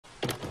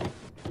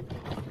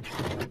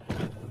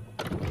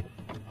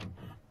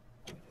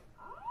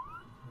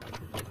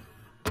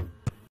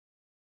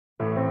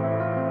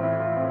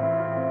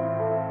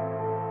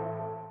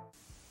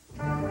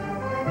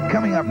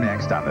Coming up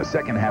next on the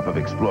second half of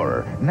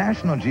Explorer,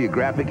 National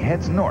Geographic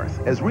heads north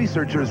as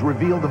researchers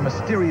reveal the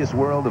mysterious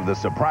world of the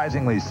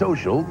surprisingly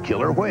social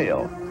killer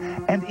whale.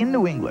 And in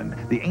New England,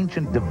 the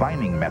ancient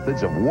divining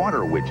methods of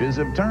water witches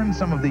have turned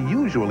some of the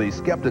usually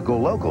skeptical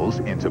locals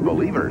into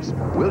believers.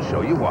 We'll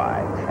show you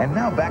why. And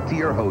now back to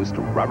your host,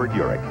 Robert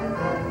Urich.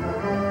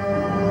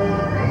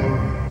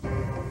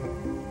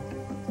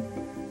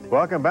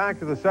 Welcome back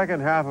to the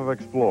second half of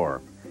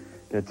Explorer.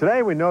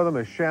 Today we know them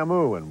as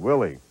Shamu and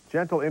Willie,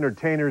 gentle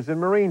entertainers in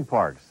marine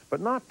parks. But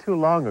not too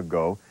long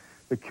ago,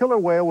 the killer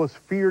whale was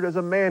feared as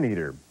a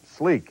man-eater,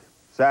 sleek,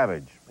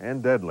 savage,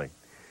 and deadly.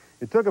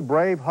 It took a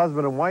brave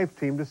husband and wife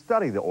team to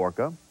study the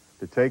orca,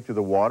 to take to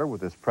the water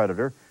with this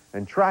predator,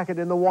 and track it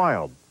in the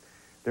wild.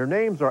 Their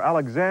names are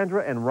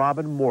Alexandra and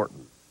Robin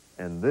Morton,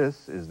 and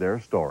this is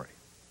their story.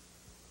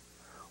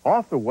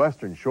 Off the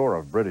western shore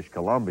of British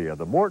Columbia,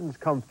 the Mortons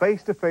come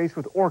face to face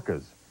with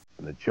orcas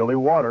in the chilly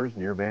waters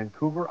near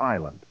Vancouver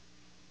Island.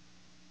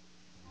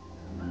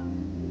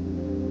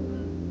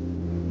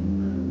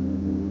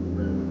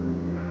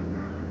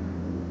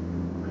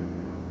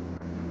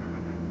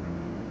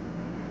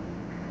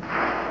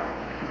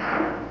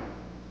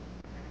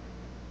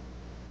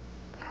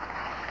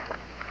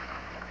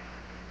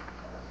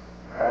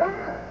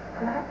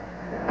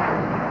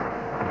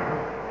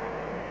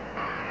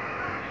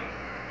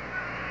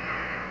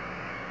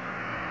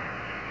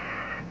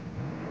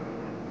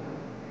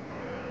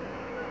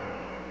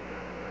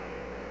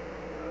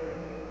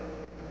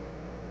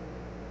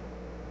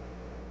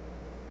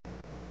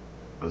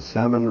 The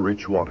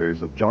salmon-rich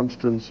waters of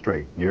Johnston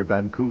Strait near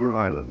Vancouver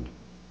Island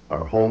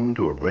are home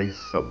to a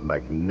race of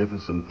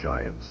magnificent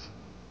giants.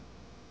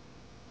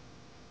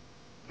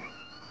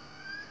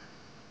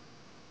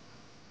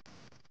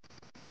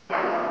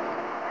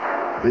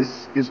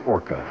 This is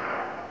Orca,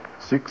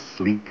 6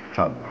 sleek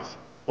tons,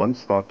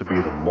 once thought to be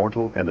the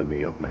mortal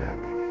enemy of man.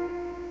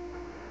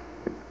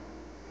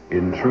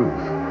 In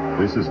truth,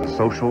 this is a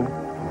social,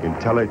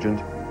 intelligent,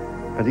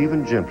 and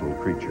even gentle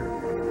creature.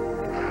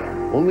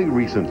 Only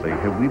recently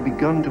have we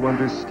begun to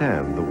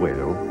understand the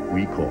whale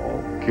we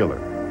call killer.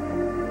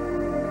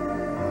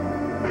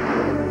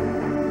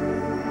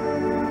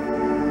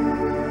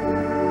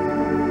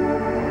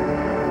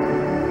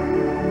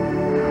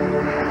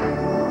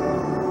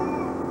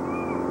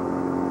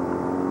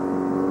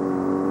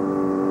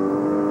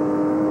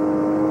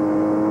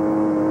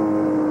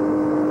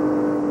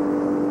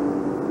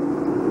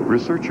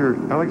 Researcher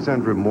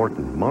Alexandra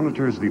Morton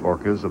monitors the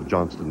orcas of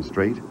Johnston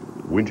Strait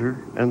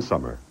winter and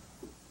summer.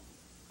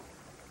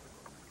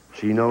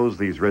 She knows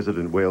these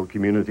resident whale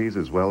communities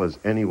as well as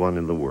anyone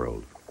in the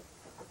world.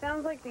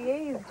 Sounds like the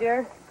A's,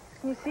 Jer.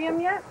 Can you see them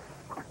yet?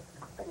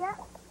 Yeah.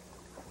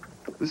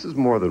 This is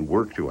more than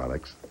work to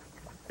Alex.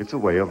 It's a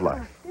way of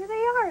life. There they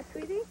are,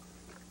 sweetie.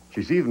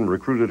 She's even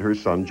recruited her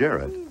son,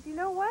 Jared. Geez, you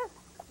know what?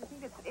 I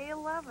think it's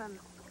A11.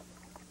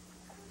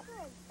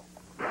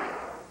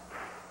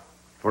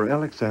 For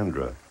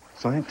Alexandra,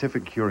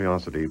 scientific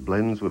curiosity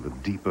blends with a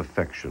deep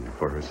affection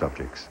for her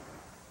subjects.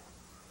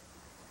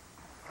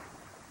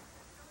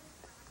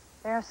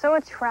 They are so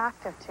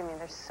attractive to me.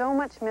 There's so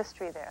much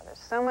mystery there. There's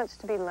so much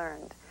to be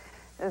learned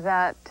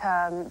that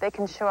they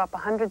can show up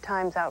 100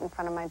 times out in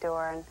front of my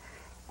door,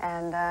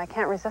 and I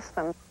can't resist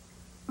them.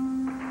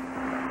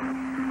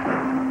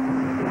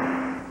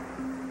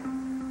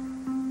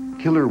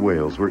 Killer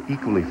whales were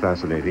equally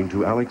fascinating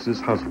to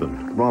Alex's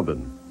husband,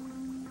 Robin.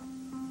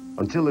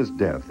 Until his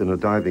death in a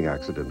diving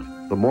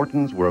accident, the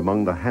Mortons were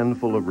among the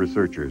handful of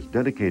researchers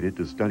dedicated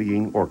to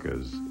studying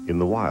orcas in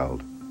the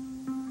wild.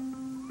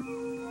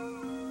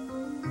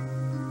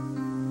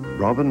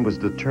 Robin was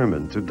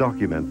determined to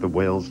document the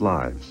whales'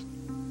 lives.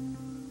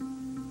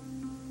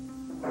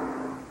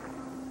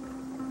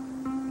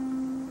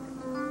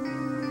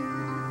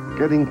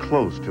 Getting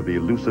close to the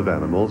elusive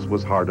animals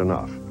was hard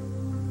enough,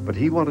 but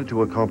he wanted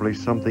to accomplish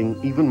something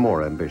even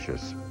more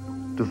ambitious,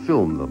 to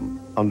film them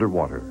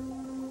underwater.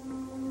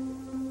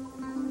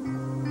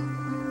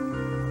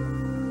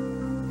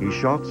 He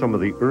shot some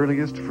of the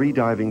earliest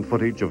free-diving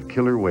footage of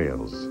killer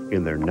whales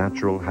in their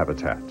natural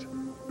habitat.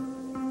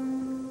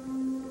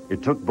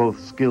 It took both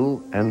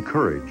skill and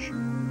courage.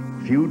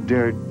 Few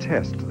dared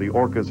test the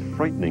orca's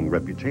frightening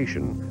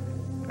reputation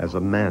as a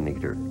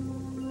man-eater.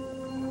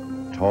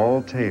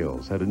 Tall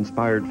tales had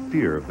inspired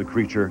fear of the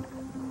creature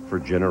for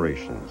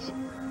generations.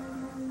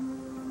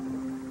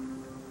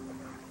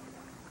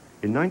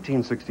 In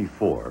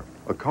 1964,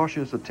 a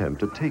cautious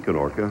attempt to take an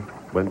orca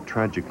went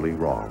tragically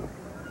wrong.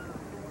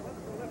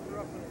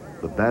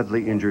 The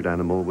badly injured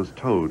animal was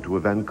towed to a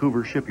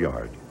Vancouver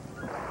shipyard.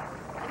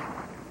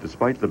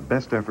 Despite the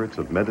best efforts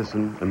of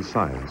medicine and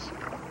science,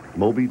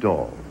 Moby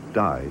Doll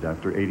died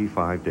after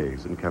 85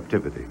 days in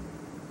captivity.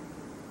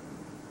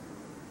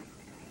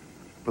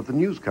 But the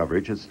news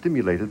coverage has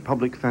stimulated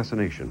public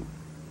fascination.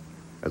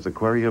 As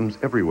aquariums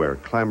everywhere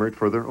clamored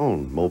for their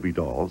own Moby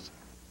Dolls,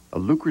 a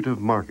lucrative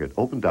market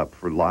opened up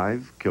for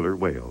live killer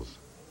whales.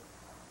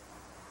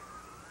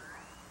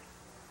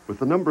 With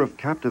the number of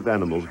captive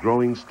animals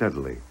growing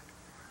steadily,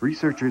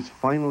 researchers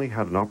finally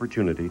had an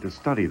opportunity to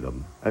study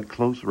them at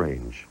close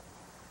range.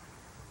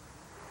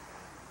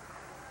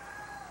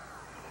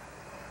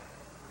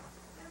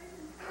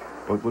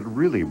 But what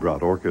really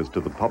brought orcas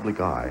to the public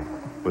eye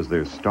was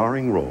their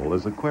starring role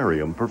as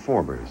aquarium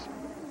performers.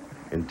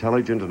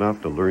 Intelligent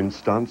enough to learn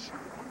stunts,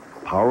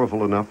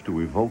 powerful enough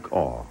to evoke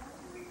awe,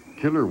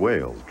 killer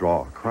whales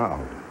draw a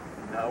crowd.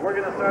 Now we're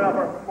going to start off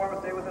our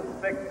performance today with a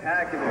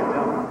spectacular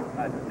jump,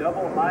 a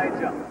double high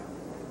jump.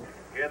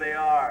 Here they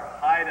are,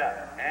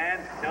 Haida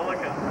and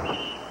Tilikum.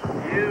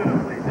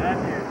 Beautifully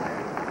done here.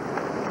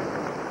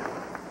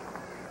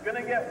 It's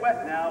going to get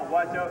wet now.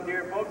 Watch out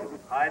here, folks.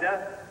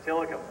 Haida,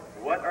 Tilikum.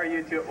 What are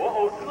you two?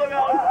 Uh-oh, look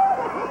out!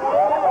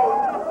 Oh,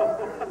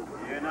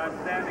 no! You're not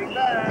standing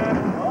back.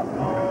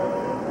 Uh-oh.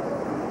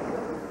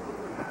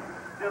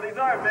 Now, these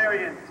are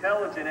very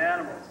intelligent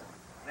animals.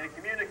 They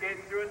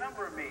communicate through a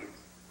number of means.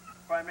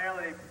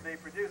 Primarily, they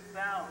produce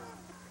sounds.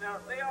 Now,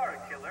 they are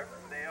a killer.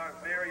 They are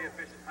very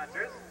efficient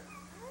hunters.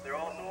 They're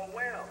also a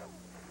whale.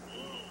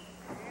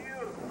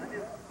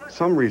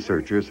 Some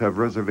researchers have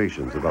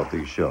reservations about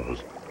these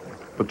shows.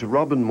 But to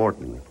Robin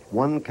Morton,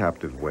 one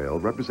captive whale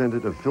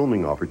represented a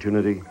filming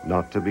opportunity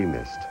not to be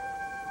missed.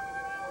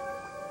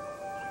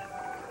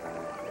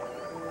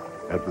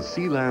 At the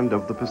Sealand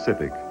of the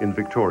Pacific in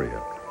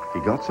Victoria,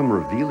 he got some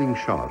revealing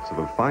shots of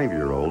a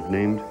 5-year-old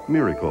named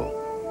Miracle.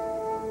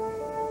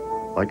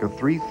 Like a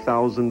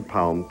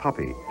 3,000-pound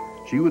puppy,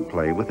 she would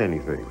play with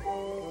anything,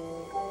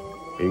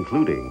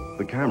 including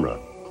the camera.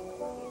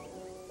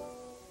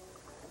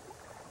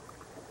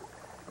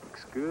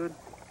 Looks good.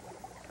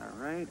 All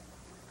right.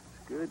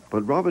 Good.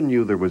 But Robin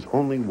knew there was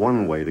only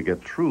one way to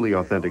get truly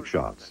authentic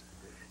shots.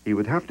 He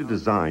would have to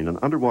design an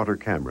underwater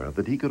camera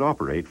that he could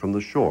operate from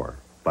the shore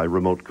by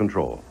remote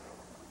control.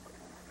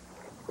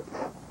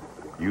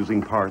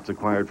 Using parts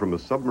acquired from a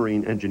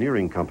submarine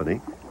engineering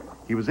company,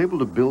 he was able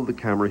to build the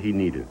camera he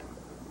needed,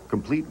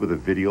 complete with a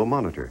video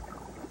monitor.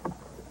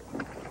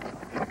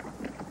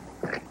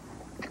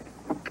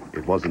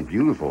 It wasn't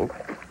beautiful,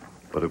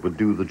 but it would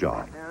do the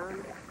job.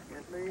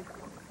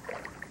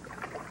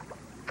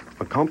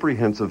 A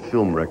comprehensive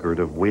film record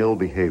of whale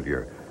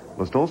behavior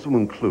must also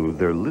include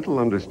their little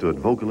understood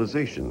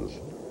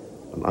vocalizations.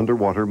 An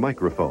underwater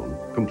microphone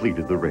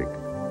completed the rig.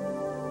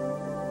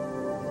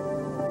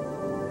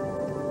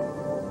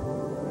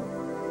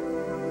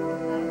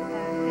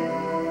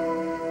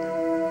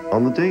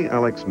 On the day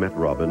Alex met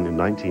Robin in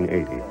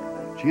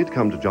 1980, she had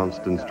come to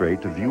Johnston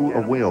Strait to view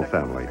a whale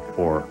family,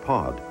 or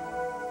pod.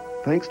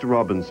 Thanks to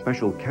Robin's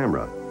special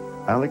camera,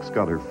 Alex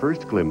got her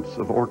first glimpse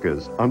of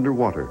orcas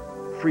underwater,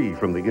 free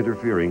from the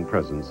interfering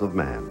presence of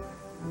man.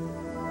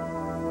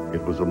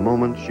 It was a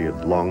moment she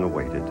had long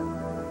awaited.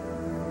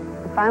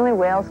 Finally,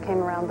 whales came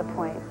around the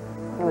point.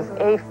 It was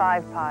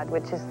A5 pod,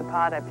 which is the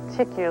pod I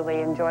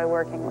particularly enjoy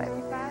working with.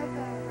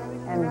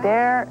 And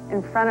there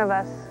in front of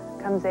us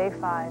comes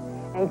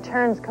A5, and he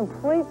turns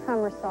complete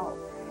somersault.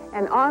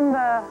 And on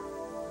the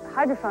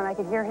hydrophone, I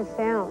could hear his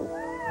sound.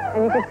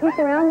 And you could peek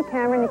around the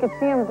camera, and you could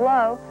see him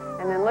blow,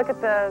 and then look at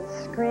the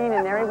screen,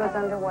 and there he was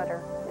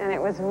underwater. And it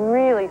was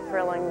really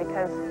thrilling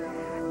because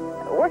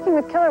working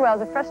with killer whales,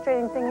 the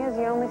frustrating thing is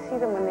you only see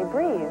them when they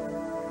breathe.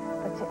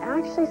 But to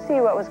actually see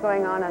what was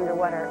going on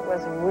underwater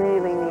was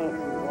really neat.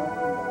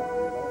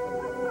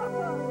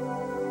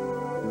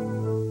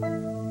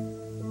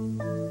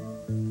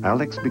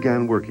 Alex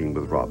began working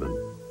with Robin.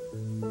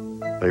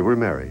 They were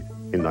married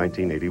in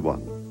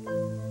 1981.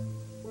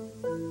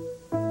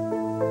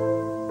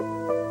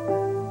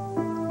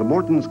 The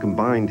Mortons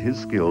combined his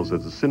skills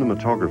as a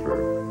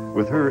cinematographer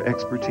with her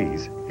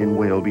expertise in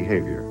whale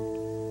behavior.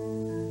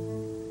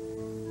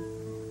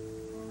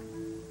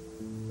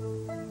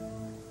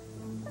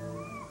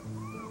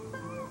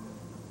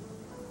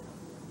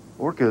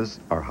 Orcas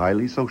are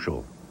highly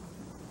social.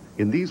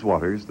 In these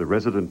waters, the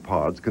resident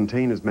pods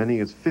contain as many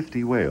as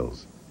 50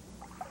 whales.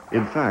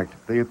 In fact,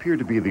 they appear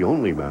to be the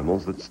only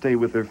mammals that stay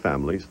with their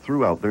families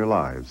throughout their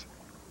lives.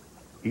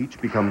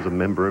 Each becomes a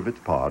member of its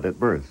pod at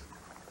birth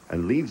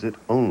and leaves it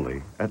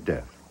only at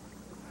death.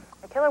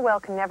 A killer whale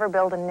can never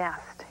build a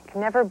nest. It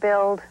can never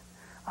build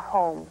a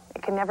home.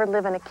 It can never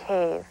live in a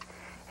cave.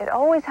 It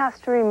always has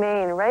to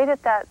remain right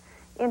at that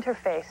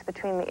interface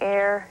between the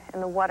air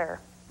and the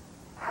water.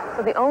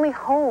 So the only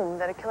home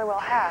that a killer whale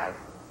has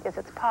is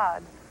its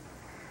pod.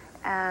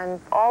 And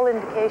all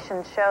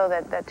indications show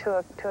that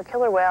to a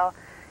killer whale,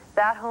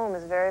 that home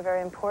is very,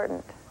 very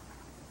important.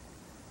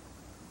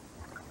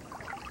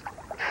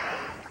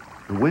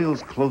 The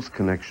whales' close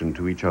connection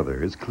to each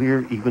other is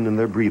clear even in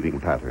their breathing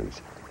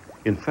patterns.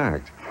 In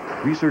fact,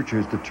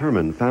 researchers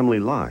determine family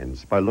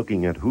lines by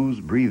looking at who's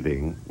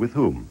breathing with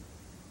whom.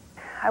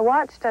 I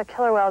watched a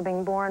killer whale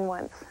being born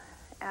once,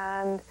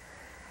 and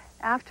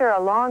after a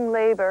long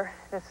labor,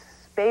 this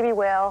baby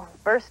whale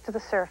burst to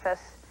the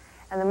surface,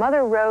 and the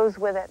mother rose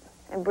with it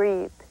and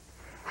breathed.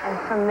 And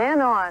from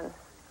then on,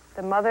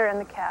 the mother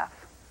and the calf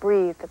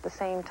breathed at the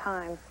same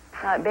time.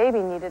 Now, that baby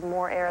needed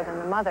more air than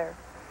the mother,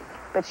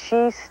 but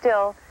she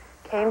still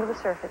came to the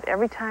surface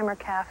every time her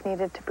calf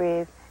needed to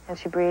breathe, and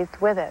she breathed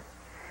with it.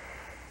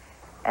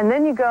 And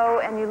then you go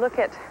and you look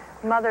at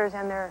mothers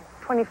and their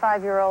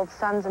 25-year-old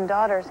sons and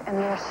daughters, and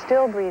they're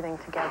still breathing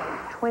together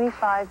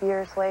 25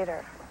 years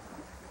later.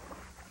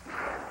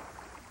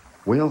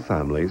 Whale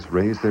families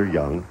raise their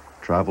young,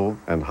 travel,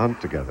 and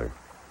hunt together.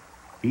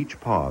 Each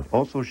pod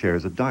also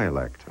shares a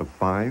dialect of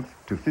 5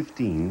 to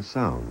 15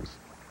 sounds.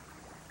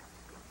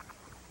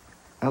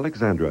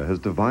 Alexandra has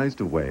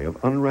devised a way of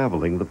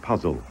unraveling the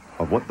puzzle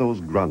of what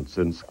those grunts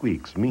and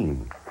squeaks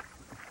mean.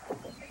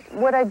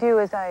 What I do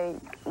is I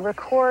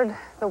record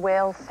the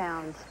whale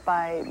sounds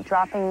by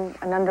dropping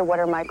an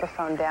underwater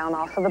microphone down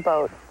off of the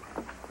boat.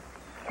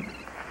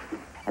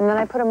 And then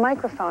I put a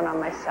microphone on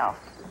myself.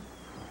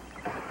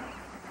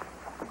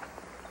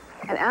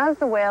 And as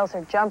the whales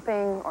are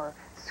jumping or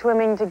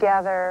swimming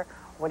together,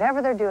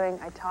 whatever they're doing,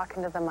 I talk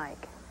into the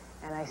mic.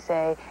 And I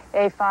say,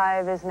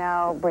 A5 is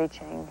now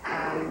breaching,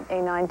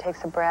 A9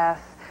 takes a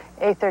breath,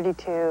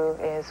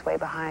 A32 is way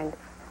behind.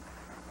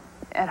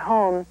 At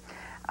home,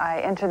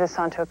 I enter this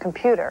onto a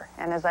computer,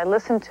 and as I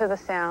listen to the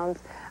sounds,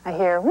 I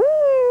hear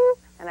woo,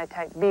 and I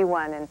type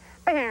B1 and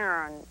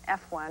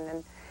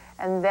F1,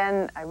 and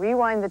then I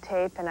rewind the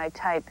tape and I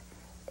type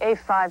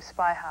A5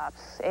 spy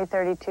hops,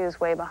 A32 is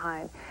way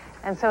behind.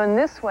 And so in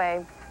this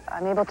way,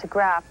 I'm able to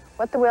grasp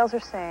what the whales are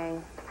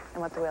saying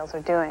and what the whales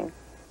are doing.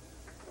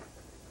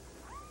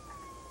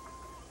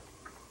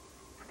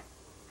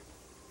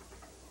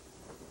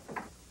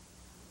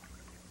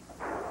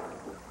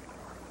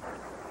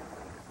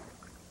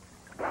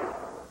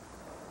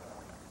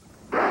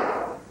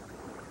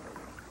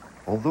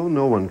 Although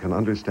no one can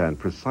understand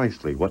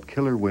precisely what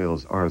killer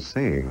whales are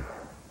saying,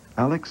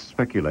 Alex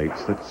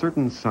speculates that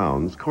certain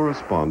sounds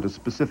correspond to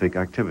specific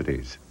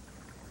activities.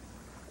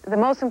 The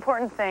most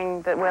important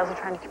thing that whales are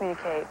trying to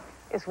communicate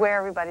is where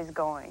everybody's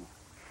going.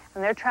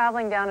 And they're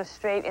traveling down a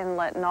straight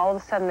inlet, and all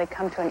of a sudden they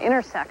come to an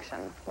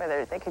intersection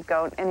where they could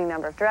go in any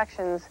number of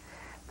directions.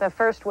 The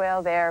first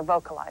whale there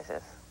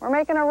vocalizes, "We're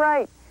making a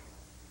right."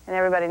 And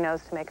everybody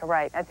knows to make a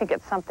right. I think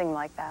it's something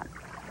like that.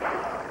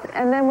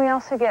 And then we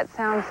also get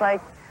sounds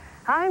like,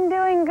 "I'm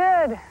doing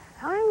good,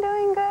 I'm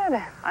doing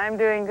good, I'm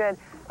doing good."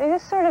 They're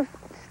just sort of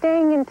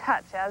staying in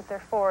touch as they're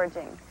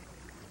foraging.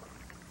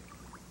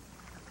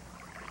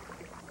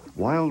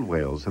 Wild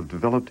whales have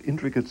developed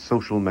intricate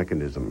social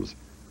mechanisms.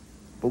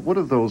 But what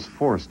of those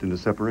forced into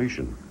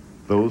separation?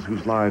 Those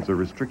whose lives are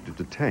restricted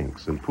to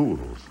tanks and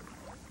pools?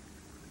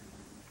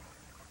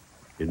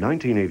 In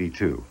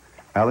 1982,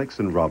 Alex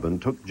and Robin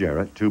took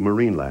Jarrett to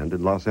Marineland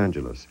in Los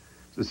Angeles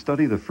to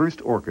study the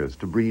first orcas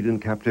to breed in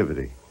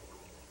captivity.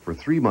 For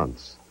 3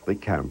 months, they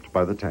camped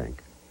by the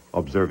tank,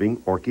 observing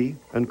Orky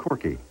and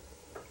Corky.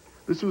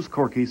 This was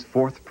Corky's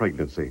 4th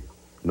pregnancy.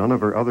 None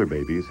of her other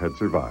babies had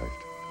survived.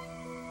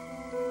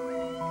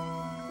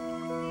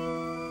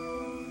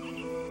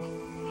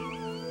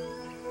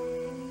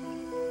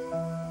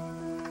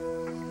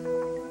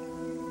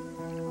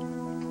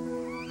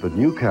 The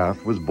new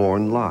calf was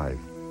born live,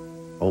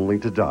 only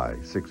to die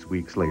 6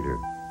 weeks later.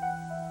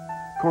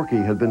 Corky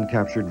had been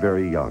captured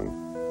very young.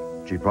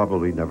 She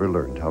probably never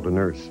learned how to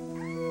nurse.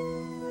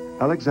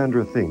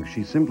 Alexandra thinks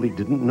she simply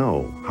didn't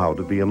know how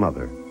to be a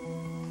mother.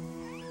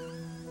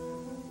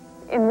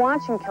 In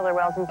watching killer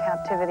whales in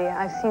captivity,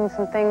 I've seen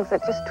some things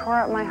that just tore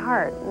up my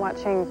heart.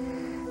 Watching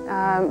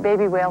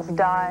baby whales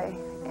die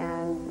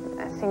and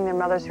seeing their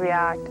mothers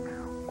react,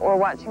 or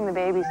watching the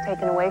babies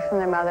taken away from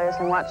their mothers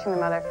and watching the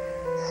mother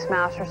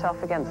smash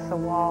herself against the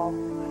wall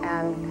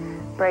and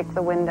break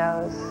the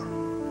windows.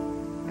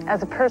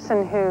 As a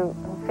person who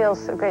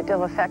feels a great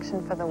deal of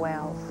affection for the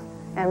whales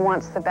and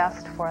wants the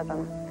best for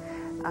them,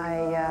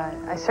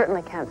 I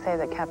certainly can't say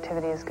that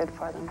captivity is good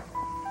for them.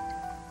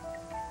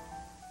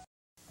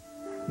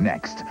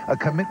 Next, a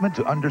commitment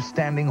to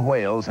understanding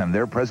whales and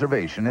their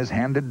preservation is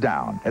handed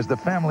down as the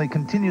family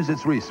continues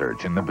its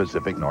research in the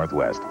Pacific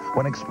Northwest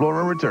when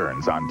Explorer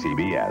returns on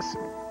TBS.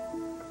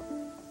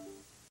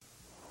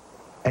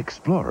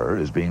 Explorer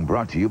is being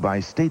brought to you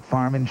by State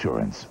Farm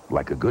Insurance.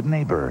 Like a good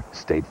neighbor,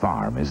 State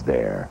Farm is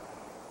there.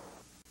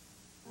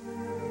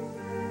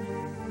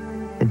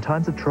 In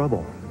times of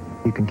trouble,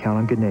 you can count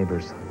on good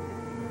neighbors,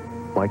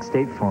 like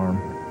State Farm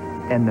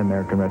and the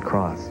American Red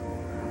Cross.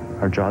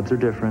 Our jobs are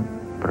different,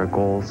 but our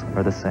goals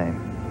are the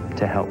same,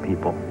 to help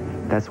people.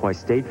 That's why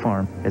State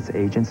Farm, its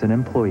agents and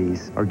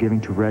employees, are giving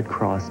to Red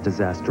Cross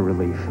Disaster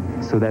Relief,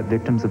 so that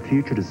victims of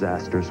future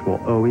disasters will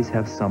always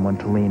have someone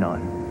to lean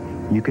on.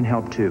 You can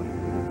help too.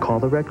 Call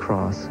the Red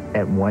Cross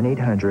at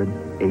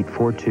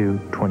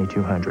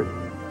 1-800-842-2200.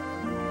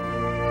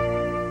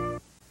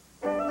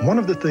 One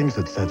of the things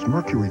that sets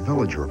Mercury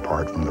Villager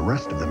apart from the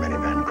rest of the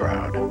minivan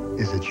crowd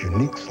is its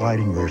unique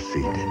sliding rear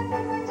seat.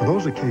 For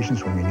those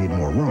occasions when you need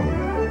more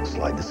room,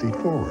 slide the seat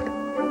forward.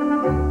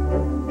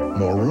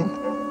 More room?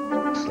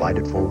 Slide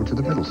it forward to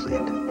the middle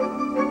seat.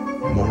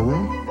 More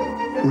room?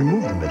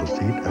 Remove the middle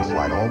seat and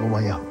slide all the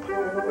way up.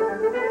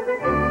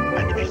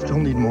 And if you still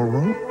need more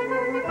room,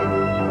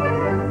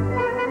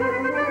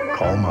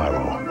 call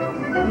Milo.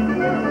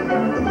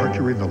 The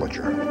Mercury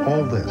Villager.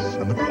 All this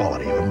and the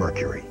quality of a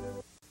Mercury.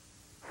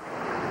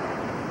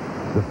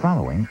 The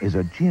following is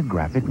a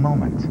geographic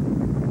moment.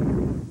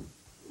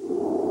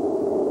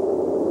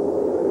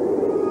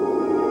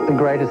 The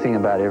greatest thing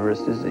about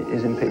Everest is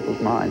in people's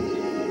minds.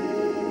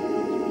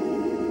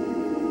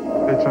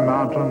 It's a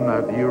mountain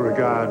that you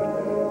regard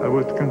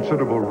with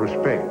considerable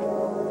respect.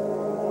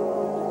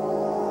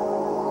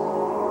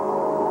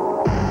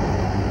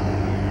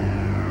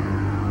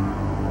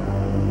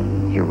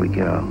 Here we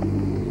go.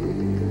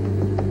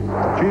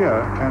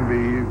 Fear can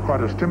be quite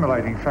a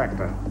stimulating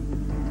factor.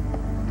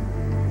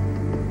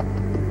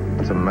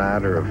 It's a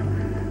matter of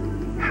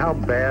how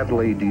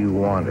badly do you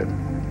want it?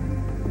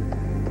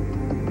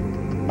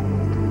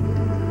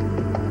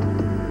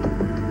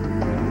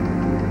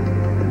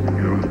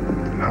 You'll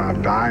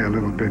die a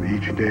little bit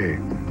each day.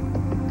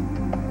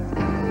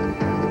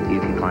 You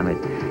can climb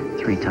it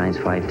 3 times,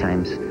 5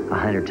 times,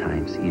 100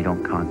 times. You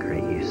don't conquer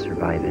it, you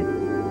survive it.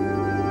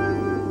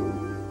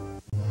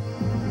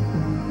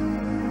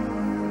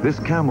 This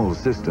camel's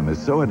system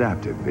is so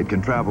adaptive, it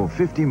can travel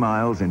 50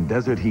 miles in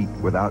desert heat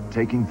without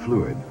taking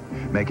fluid,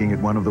 making it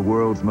one of the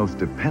world's most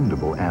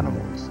dependable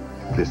animals.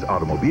 This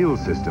automobile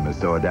system is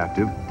so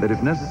adaptive that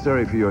if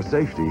necessary for your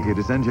safety, it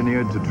is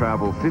engineered to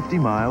travel 50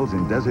 miles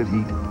in desert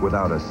heat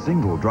without a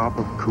single drop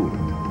of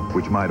coolant,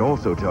 which might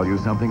also tell you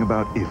something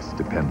about its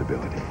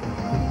dependability.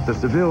 The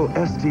Seville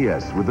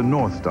STS with the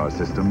North Star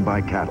system by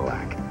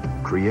Cadillac,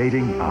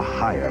 creating a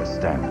higher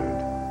standard.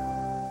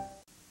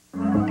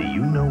 Do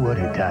you know what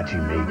Hitachi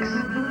makes?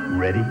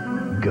 Ready?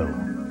 Go.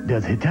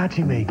 Does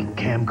Hitachi make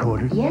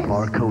camcorders? Yes.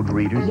 Barcode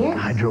readers? Yes.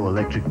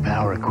 Hydroelectric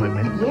power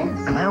equipment?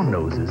 Yes. Clown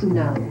noses?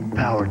 No.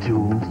 Power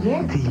tools?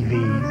 Yes.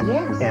 TVs?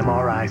 Yes.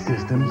 MRI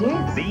systems?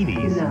 Yes.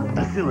 Beanies? No.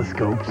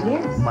 Oscilloscopes?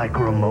 Yes.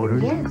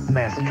 Micromotors? Yes.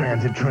 Mass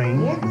transit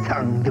trains? Yes.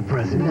 Tongue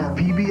depressors? No.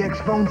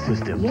 PBX phone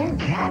systems? Yes.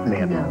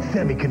 Catnip? No.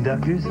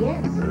 Semiconductors?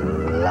 Yes.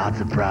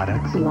 Lots of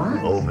products? Lots.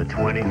 Over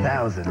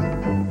 20,000.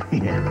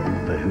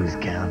 Yeah, but who's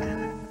counting?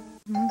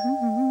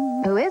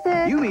 Who is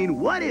it? You mean,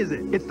 what is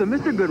it? It's the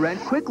Mr. Goodwrench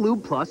Quick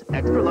Lube Plus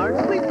Extra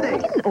Large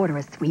Sweepstakes. You didn't order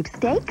a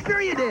sweepstakes.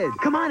 Sure you did.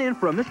 Come on in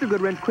for a Mr.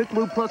 Goodwrench Quick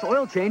Lube Plus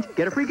oil change.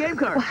 Get a free game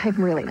card. Well,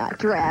 I'm really not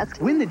dressed.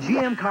 Win the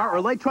GM car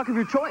or light truck of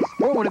your choice,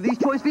 or one of these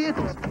choice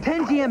vehicles.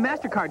 10 GM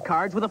MasterCard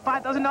cards with a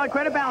 $5,000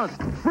 credit balance.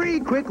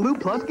 Free Quick Lube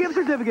Plus gift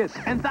certificates.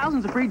 And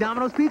thousands of free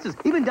Domino's pizzas.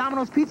 Even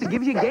Domino's Pizza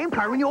gives you a game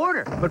card when you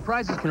order. But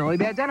prizes can only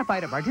be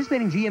identified at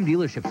participating GM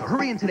dealerships. So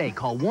hurry in today.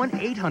 Call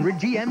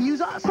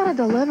 1-800-GM-USE-US. What a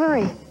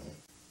delivery.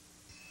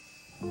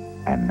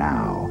 And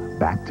now,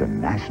 back to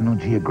National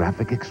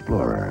Geographic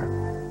Explorer.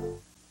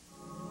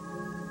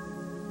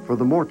 For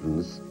the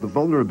Mortons, the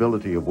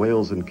vulnerability of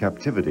whales in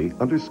captivity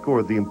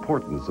underscored the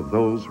importance of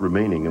those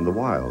remaining in the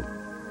wild.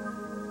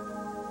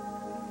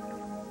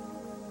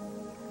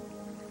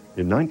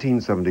 In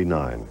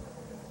 1979,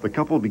 the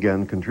couple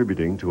began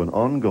contributing to an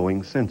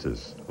ongoing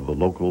census of the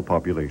local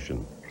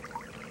population.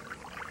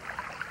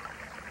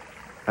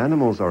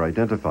 Animals are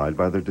identified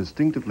by their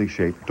distinctively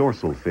shaped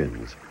dorsal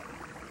fins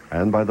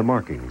and by the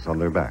markings on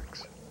their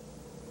backs.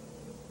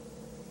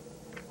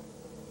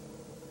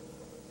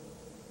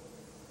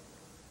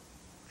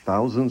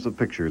 Thousands of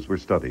pictures were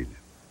studied.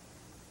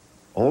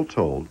 All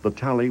told, the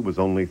tally was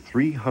only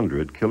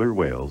 300 killer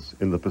whales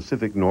in the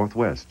Pacific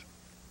Northwest,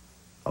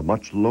 a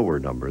much lower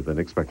number than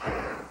expected.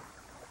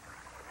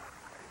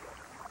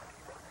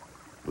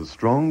 The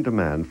strong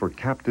demand for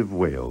captive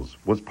whales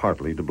was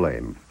partly to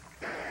blame,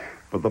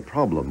 but the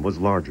problem was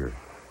larger.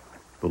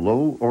 The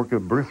low orca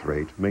birth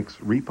rate makes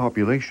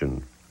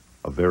repopulation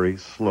a very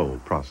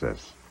slow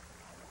process.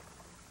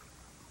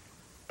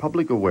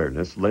 Public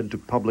awareness led to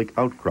public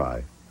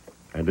outcry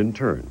and in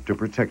turn to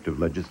protective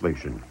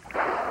legislation.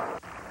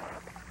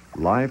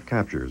 Live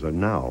captures are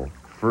now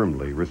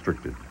firmly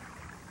restricted.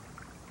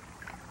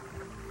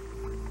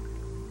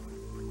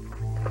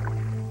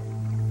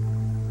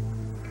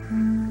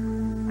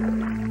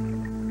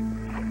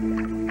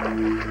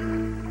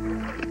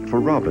 For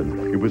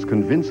Robin, it was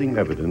convincing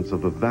evidence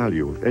of the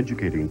value of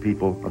educating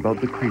people about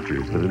the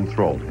creatures that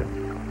enthralled him.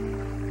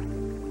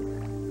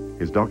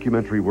 His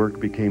documentary work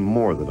became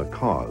more than a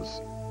cause.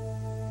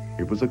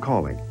 It was a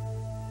calling.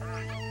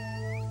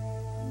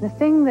 The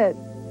thing that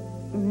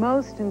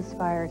most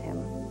inspired him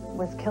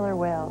was killer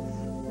whales.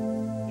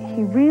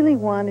 He really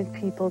wanted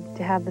people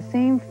to have the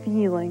same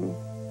feeling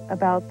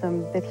about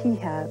them that he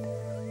had.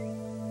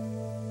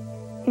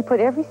 He put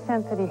every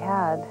cent that he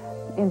had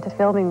into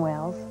filming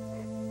whales.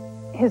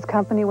 His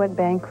company went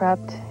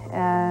bankrupt,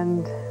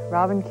 and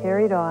Robin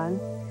carried on.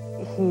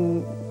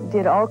 He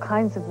did all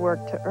kinds of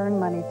work to earn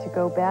money to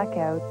go back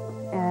out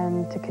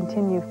and to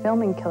continue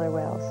filming killer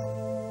whales.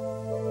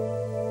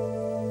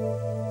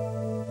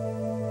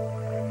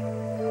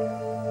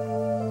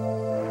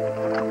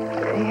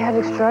 He had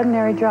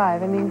extraordinary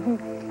drive. I mean,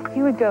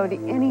 he would go to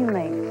any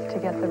length to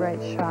get the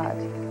right shot.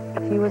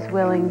 He was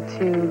willing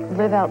to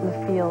live out in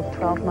the field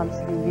 12 months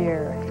of the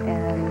year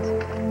and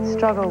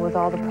struggle with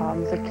all the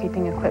problems of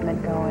keeping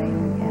equipment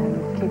going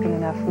and keeping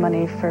enough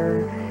money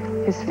for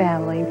his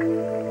family.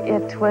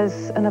 It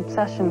was an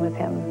obsession with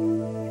him.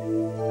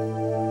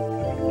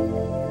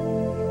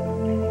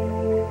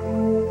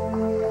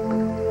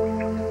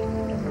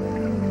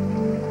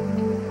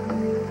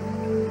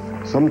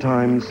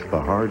 Sometimes the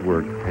hard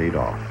work paid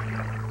off.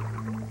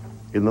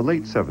 In the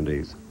late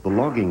 70s, the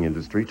logging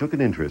industry took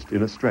an interest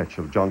in a stretch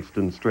of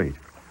Johnston Strait,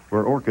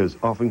 where orcas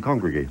often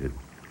congregated.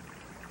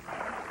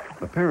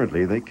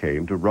 Apparently, they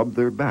came to rub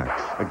their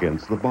backs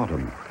against the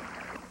bottom.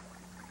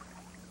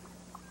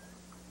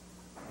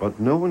 But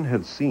no one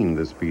had seen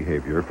this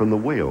behavior from the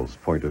whale's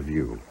point of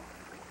view.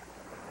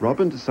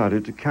 Robin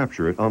decided to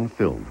capture it on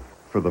film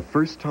for the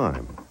first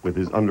time with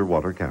his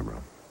underwater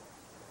camera.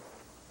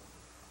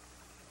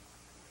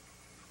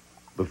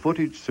 The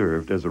footage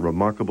served as a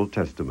remarkable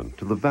testament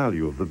to the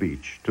value of the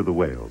beach to the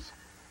whales.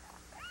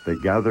 They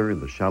gather in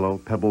the shallow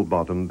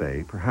pebble-bottom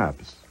bay,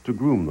 perhaps to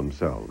groom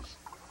themselves.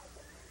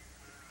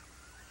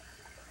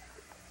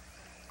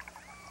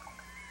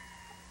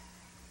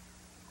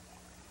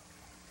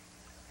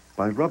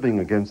 By rubbing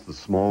against the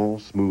small,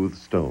 smooth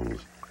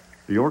stones,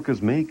 the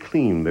orcas may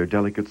clean their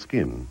delicate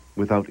skin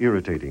without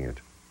irritating it.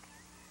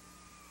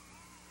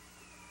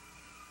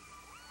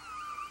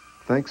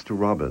 Thanks to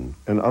Robin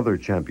and other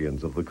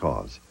champions of the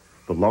cause,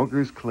 the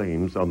loggers'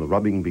 claims on the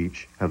rubbing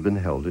beach have been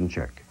held in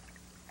check,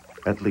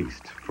 at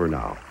least for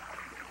now.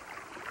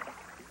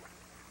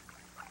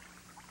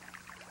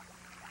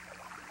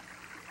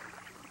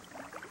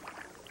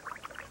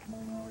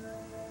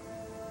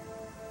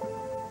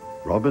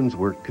 Robin's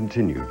work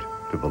continued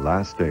to the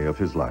last day of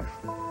his life.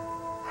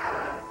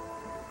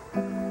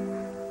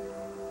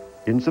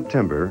 In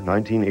September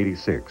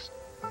 1986,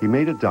 he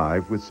made a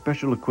dive with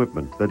special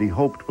equipment that he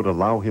hoped would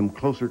allow him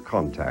closer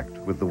contact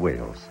with the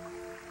whales.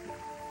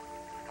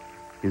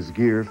 His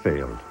gear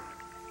failed,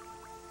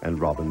 and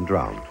Robin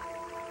drowned.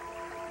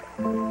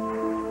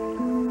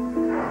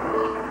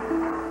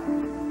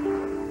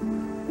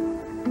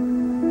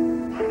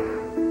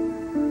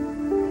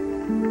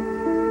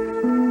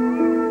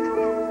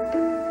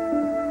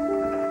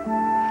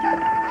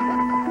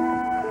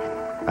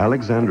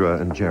 Alexandra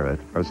and Jarrett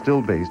are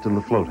still based in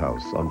the float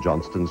house on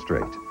Johnston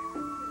Strait.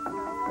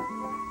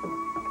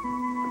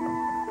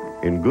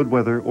 In good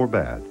weather or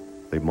bad,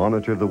 they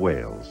monitor the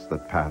whales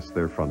that pass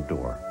their front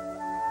door.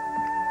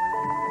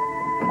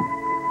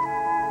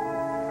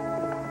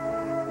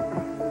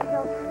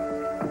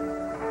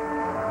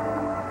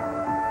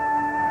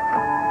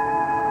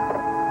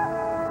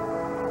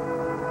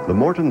 The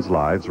Mortons'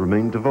 lives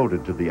remain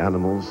devoted to the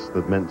animals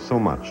that meant so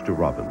much to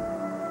Robin.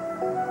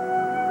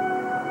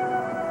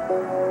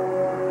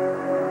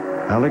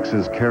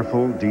 Alex's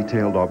careful,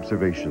 detailed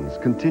observations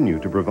continue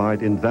to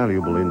provide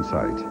invaluable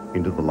insight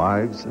into the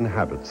lives and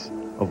habits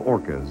of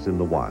orcas in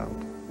the wild.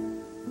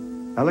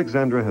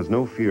 Alexandra has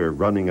no fear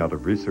running out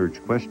of research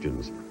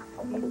questions.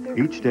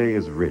 Each day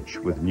is rich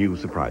with new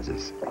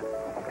surprises.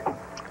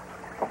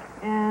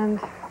 And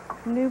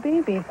new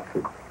baby.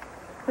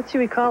 What should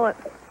we call it?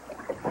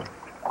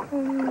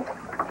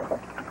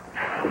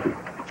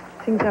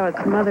 Seems how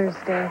it's Mother's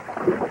Day.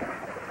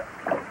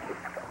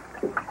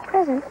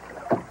 Present.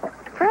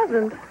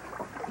 Present?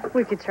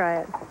 We could try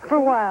it. For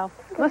a while.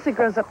 Unless it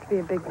grows up to be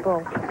a big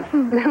bull.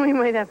 Then we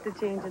might have to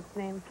change its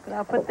name. But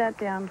I'll put that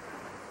down.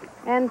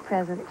 And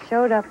present.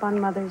 Showed up on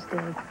Mother's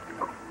Day.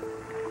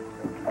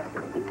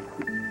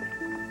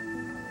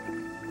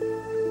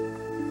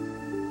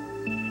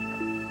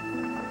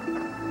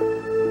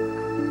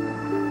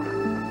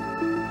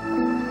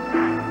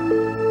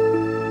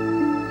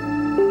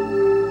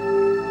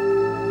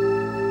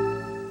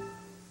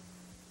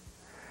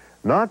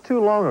 Not too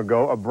long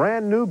ago, a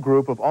brand new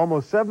group of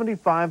almost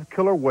 75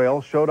 killer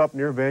whales showed up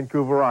near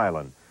Vancouver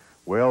Island.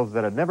 Whales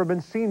that had never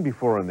been seen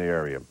before in the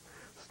area.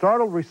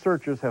 Startled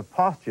researchers have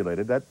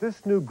postulated that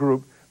this new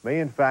group may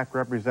in fact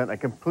represent a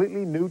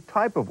completely new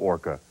type of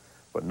orca.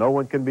 But no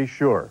one can be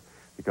sure,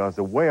 because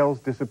the whales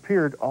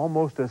disappeared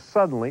almost as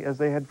suddenly as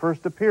they had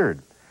first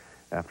appeared.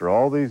 After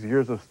all these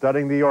years of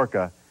studying the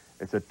orca,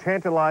 it's a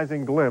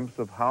tantalizing glimpse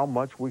of how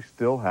much we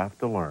still have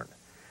to learn.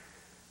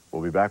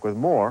 We'll be back with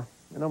more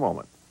in a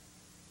moment.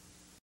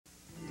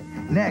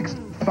 Next,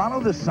 follow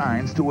the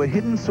signs to a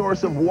hidden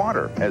source of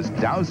water as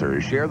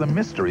dowsers share the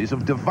mysteries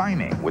of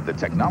divining with the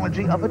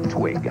technology of a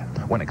twig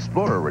when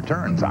Explorer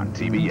returns on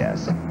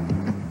TBS.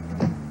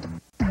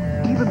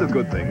 Even the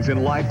good things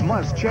in life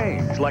must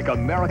change, like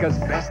America's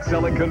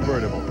best-selling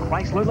convertible,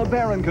 Chrysler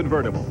LeBaron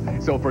convertible.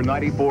 So for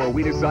 '94,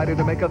 we decided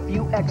to make a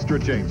few extra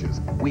changes.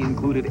 We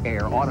included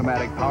air,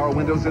 automatic power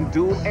windows, and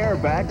dual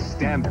airbags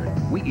standard.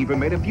 We even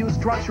made a few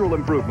structural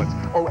improvements.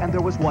 Oh, and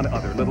there was one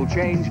other little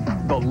change,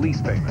 the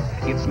lease payment.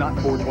 It's not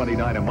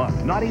 $429 a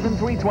month, not even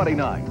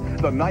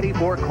 $329. The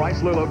 '94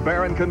 Chrysler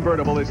LeBaron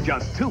convertible is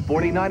just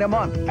 $249 a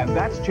month, and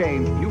that's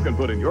change you can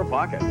put in your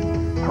pocket.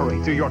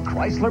 Hurry to your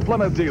Chrysler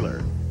Plymouth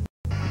dealer.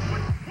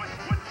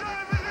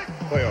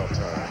 Playoff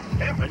time.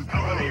 Kemp and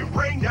Company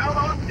rain down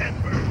on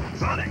Denver.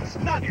 Sonics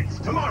Nuggets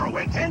tomorrow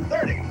at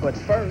 10:30. But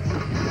first,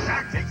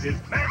 Tactics is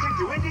Magic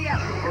to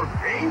Indiana for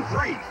Game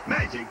 3.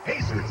 Magic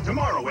Pacers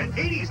tomorrow at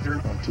 8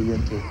 Eastern on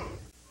TNT.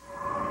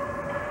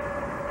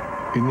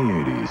 In the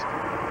 80s,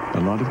 a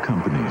lot of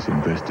companies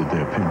invested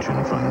their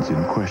pension funds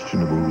in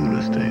questionable real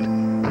estate.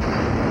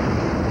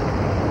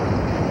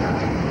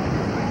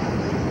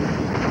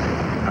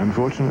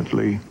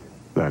 Unfortunately,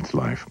 that's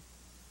life.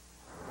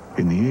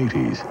 In the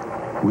 80s,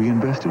 we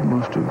invested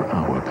most of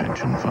our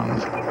pension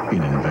funds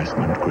in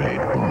investment-grade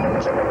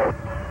bonds.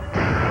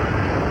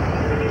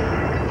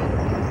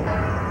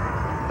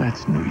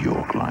 That's New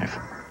York Life.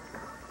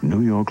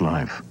 New York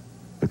Life,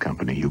 the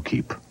company you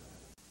keep.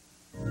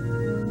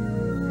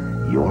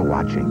 You're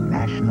watching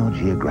National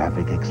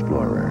Geographic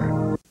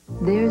Explorer.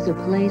 There's a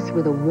place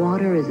where the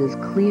water is as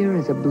clear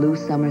as a blue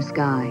summer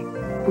sky,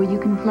 where you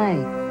can play,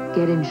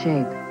 get in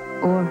shape,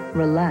 or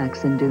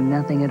relax and do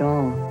nothing at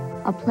all.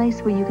 A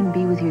place where you can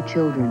be with your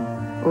children,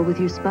 or with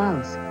your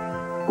spouse,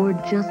 or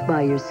just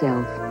by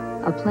yourself.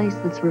 A place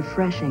that's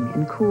refreshing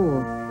and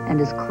cool and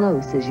as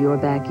close as your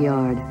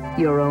backyard,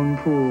 your own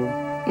pool.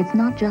 It's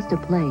not just a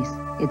place,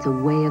 it's a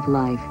way of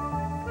life.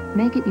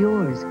 Make it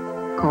yours.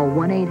 Call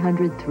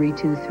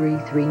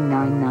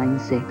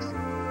 1-800-323-3996.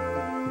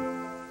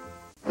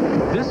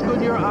 This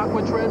Goodyear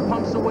Aqua Tread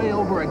pumps away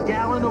over a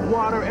gallon of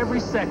water every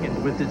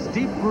second with its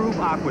Deep Groove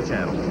Aqua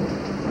Channel.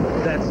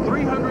 That's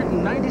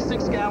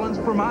 396 gallons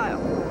per mile.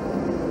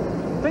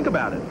 Think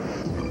about it.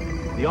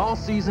 The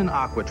all-season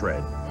Aqua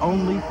Tread,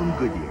 only from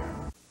Goodyear.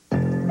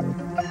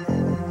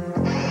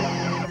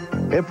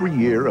 Every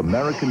year,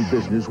 American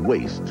business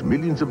wastes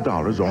millions of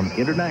dollars on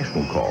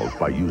international calls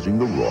by using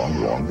the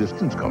wrong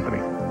long-distance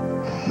company.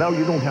 Now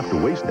you don't have to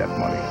waste that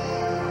money.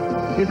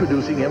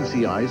 Introducing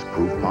MCI's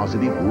Proof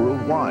Positive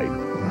Worldwide.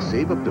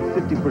 Save up to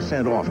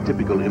 50% off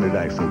typical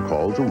international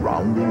calls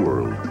around the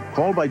world.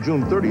 Call by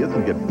June 30th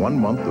and get 1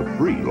 month of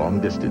free long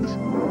distance.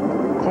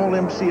 Call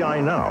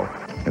MCI now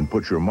and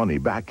put your money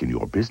back in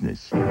your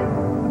business.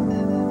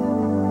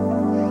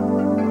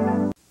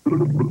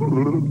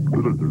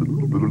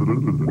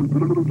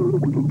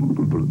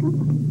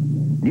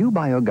 New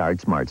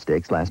BioGuard Smart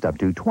Sticks last up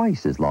to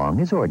twice as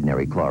long as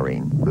ordinary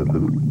chlorine.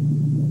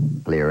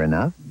 Clear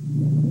enough?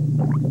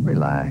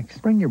 Relax.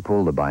 Bring your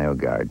pool to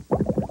BioGuard.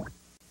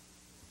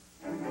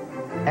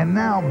 And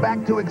now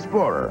back to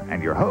Explorer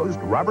and your host,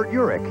 Robert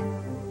Urich.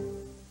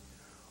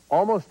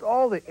 Almost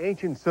all the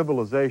ancient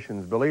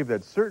civilizations believed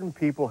that certain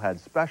people had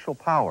special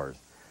powers,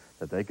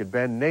 that they could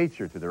bend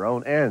nature to their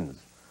own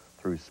ends.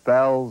 Through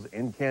spells,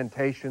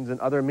 incantations, and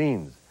other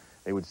means,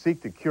 they would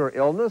seek to cure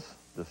illness,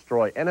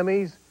 destroy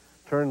enemies,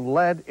 turn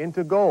lead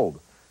into gold.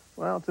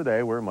 Well,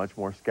 today we're much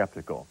more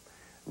skeptical.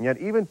 And yet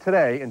even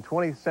today, in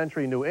 20th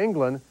century New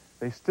England,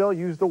 they still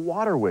use the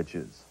water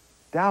witches,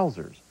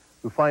 dowsers,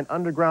 who find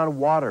underground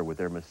water with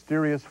their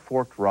mysterious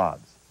forked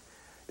rods.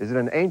 Is it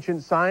an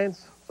ancient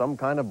science, some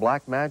kind of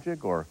black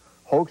magic, or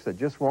hoax that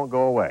just won't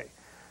go away?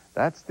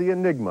 That's the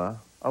enigma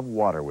of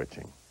water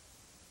witching.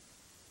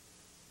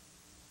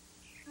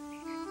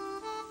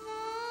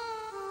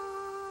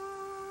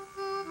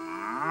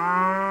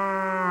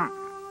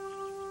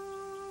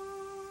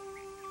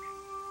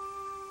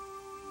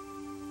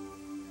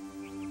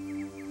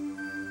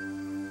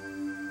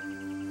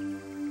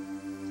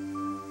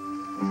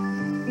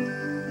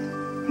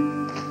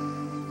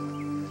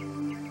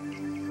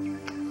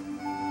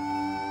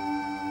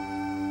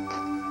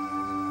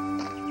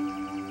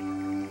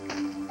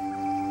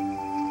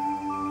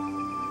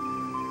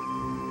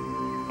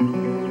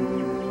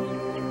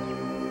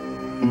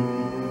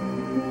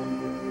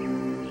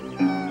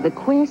 The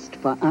quest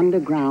for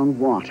underground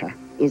water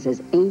is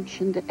as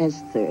ancient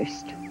as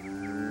thirst.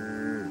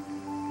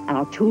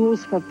 Our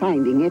tools for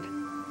finding it,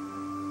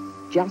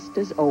 just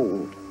as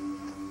old.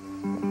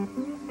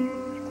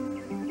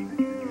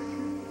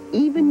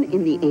 Even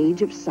in the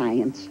age of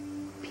science,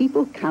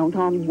 people count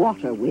on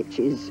water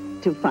witches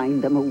to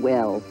find them a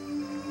well.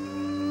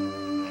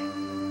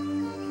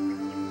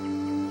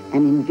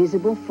 An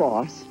invisible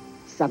force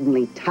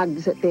suddenly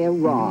tugs at their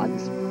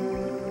rods.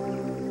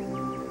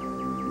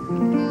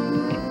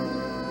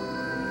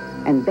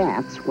 And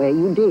that's where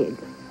you dig.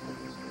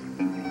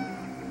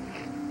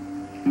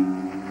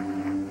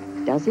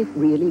 Does it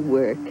really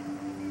work?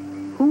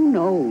 Who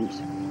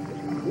knows?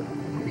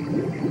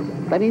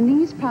 But in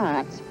these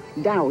parts,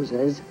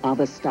 dowsers are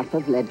the stuff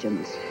of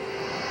legends.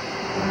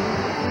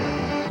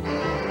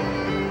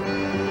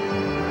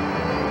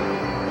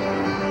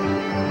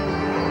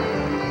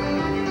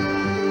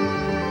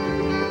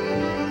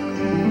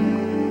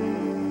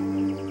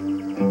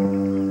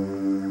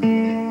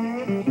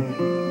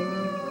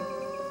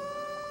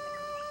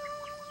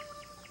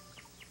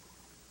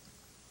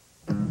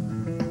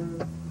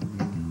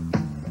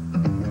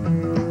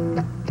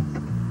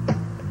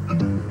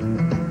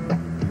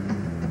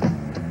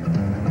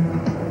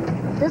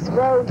 This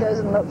road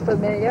doesn't look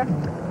familiar.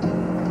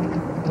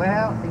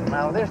 Well,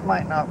 now this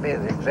might not be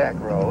the exact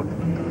road.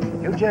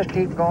 You just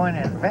keep going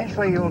and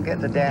eventually you'll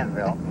get to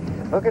Danville.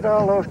 Look at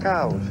all those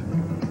cows.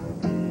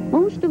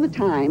 Most of the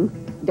time,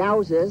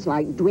 dowsers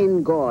like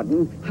Dwin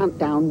Gordon hunt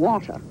down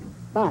water.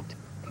 But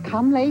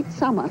come late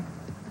summer,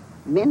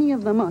 many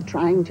of them are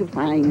trying to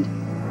find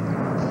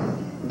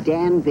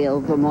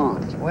Danville,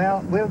 Vermont.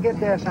 Well, we'll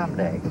get there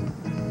someday.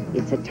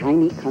 It's a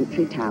tiny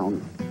country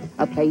town,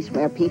 a place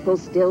where people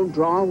still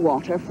draw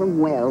water from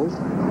wells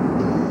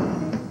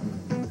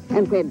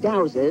and where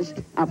dowsers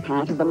are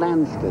part of the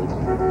landscape.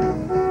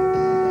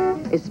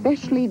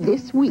 Especially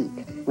this week,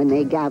 when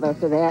they gather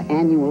for their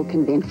annual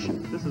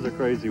convention. This is a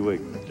crazy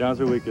week.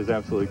 Dowser Week is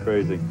absolutely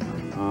crazy.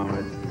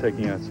 It's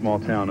taking a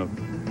small town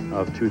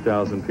of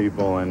 2,000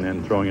 people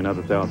and throwing another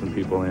 1,000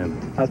 people in.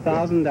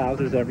 1,000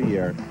 dowsers every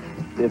year.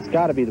 It's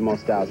got to be the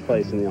most dowsed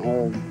place in the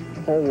whole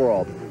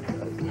world.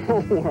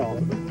 Whole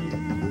world.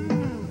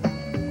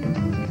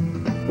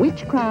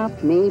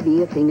 Witchcraft may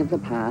be a thing of the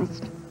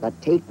past, but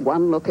take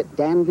one look at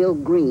Danville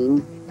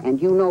Green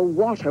and you know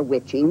water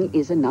witching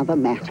is another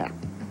matter.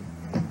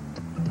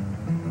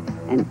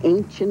 An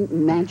ancient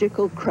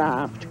magical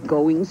craft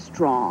going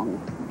strong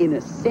in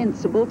a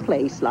sensible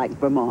place like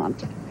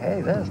Vermont.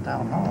 Hey, there's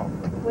Town Hall.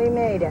 We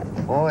made it.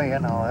 Boy, you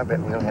know, I bet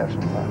we'll have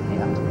some fun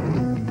here.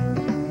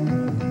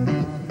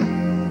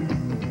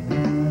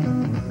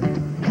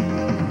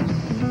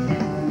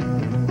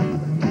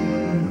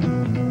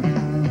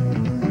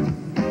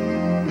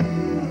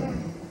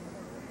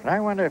 I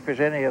wonder if there's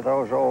any of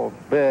those old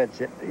birds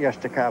that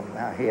used to come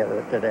out here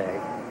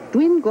today.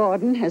 Dwin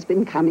Gordon has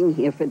been coming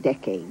here for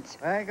decades.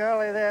 By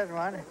golly, there's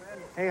one.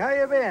 Hey, how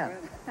you been?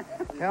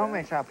 Tell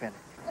me something.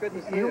 Good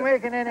to see you.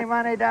 Making any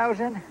money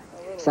dowsing?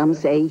 Some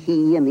say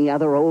he and the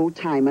other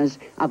old-timers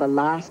are the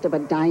last of a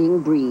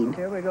dying breed.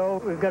 Here we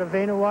go. We've got a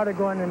vein of water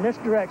going in this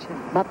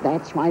direction. But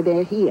that's why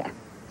they're here,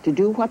 to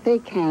do what they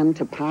can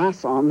to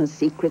pass on the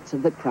secrets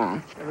of the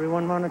craft.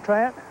 Everyone want to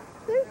try it?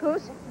 There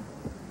goes.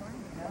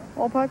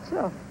 All by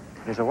itself.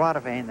 There's a water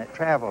vein that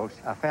travels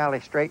a fairly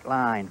straight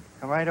line.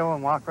 Come right over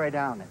and walk right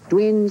down it.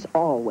 Dwin's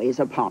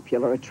always a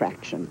popular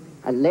attraction.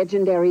 A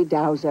legendary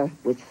dowser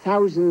with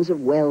thousands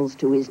of wells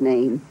to his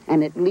name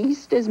and at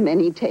least as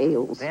many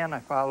tales. Then I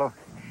follow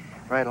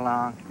right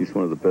along. He's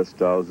one of the best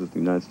dowsers in the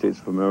United States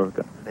of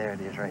America. There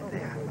it is right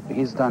there.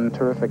 He's done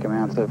terrific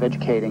amounts of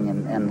educating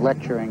and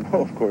lecturing.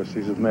 Oh, of course,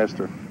 he's a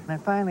master. And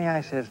finally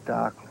I says,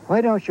 Doc, why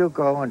don't you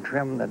go and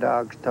trim the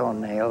dog's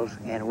toenails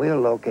and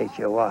we'll locate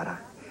your water.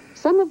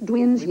 Some of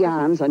Dwin's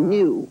yarns are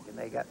new.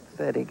 They got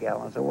 30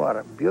 gallons of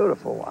water,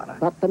 beautiful water.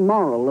 But the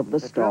moral of the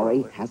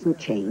story hasn't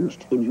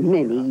changed in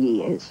many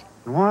years.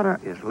 Water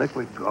is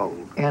liquid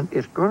gold, and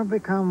it's going to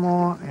become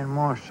more and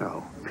more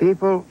so.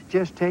 People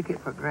just take it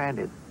for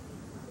granted.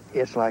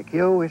 It's like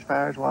you, as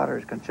far as water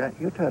is concerned,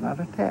 you turn on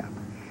a tap.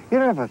 You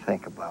don't ever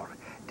think about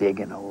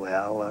digging a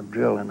well or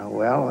drilling a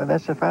well. Well,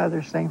 that's the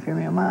farthest thing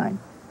from your mind.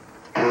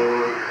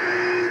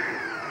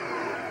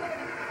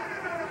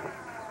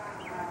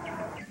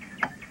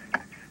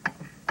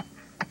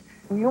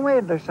 You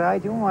may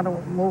decide you want to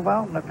move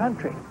out in the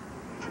country.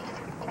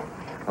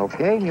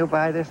 Okay, and you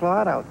buy this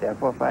lot out there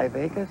for 5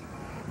 acres.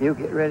 You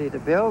get ready to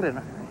build,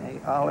 and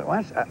all at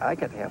once, I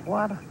could have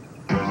water.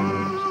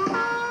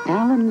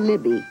 Alan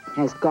Libby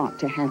has got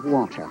to have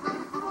water.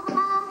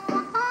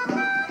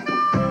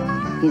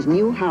 His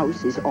new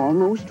house is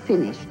almost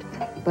finished,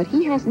 but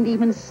he hasn't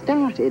even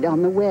started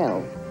on the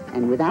well.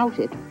 And without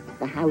it,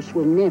 the house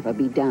will never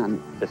be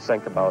done. Just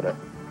think about it.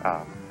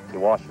 You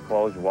wash your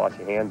clothes, you wash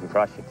your hands, you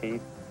brush your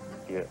teeth.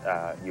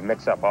 You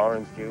mix up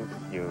orange juice,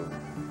 you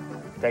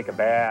take a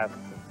bath,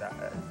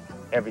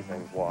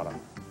 everything's water.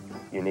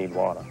 You need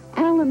water.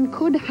 Alan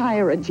could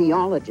hire a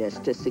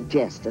geologist to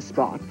suggest a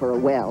spot for a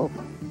well,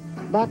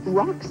 but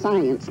rock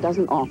science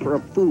doesn't offer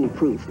a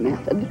foolproof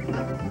method.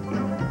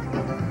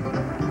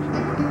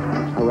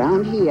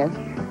 Around here,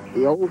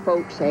 the old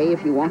folks say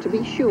if you want to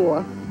be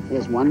sure,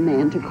 there's one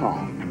man to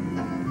call.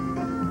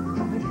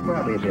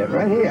 Probably it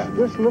right here.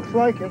 This looks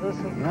like it. This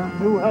is a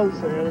new house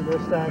there that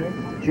they're starting.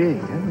 Gee,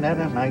 isn't that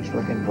a nice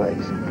looking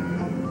place?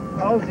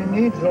 All he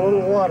needs is a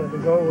little water to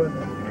go with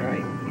it.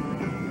 Right.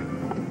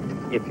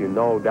 If you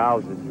know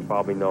dowsers, you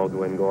probably know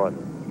Dwin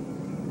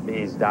Gordon.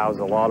 He's dowsed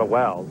a lot of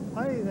wells.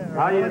 Hi there.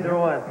 How you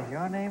doing? Is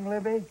your name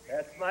Libby?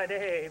 That's my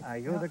name. Are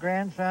you the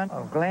grandson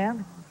of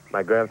Glenn?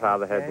 My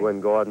grandfather had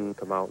Dwin Gordon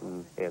come out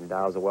and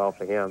douse a well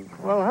for him.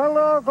 Well,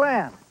 hello,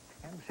 Glenn.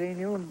 Haven't seen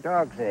you in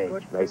dog's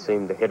age. They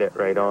seem to hit it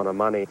right on the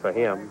money for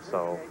him,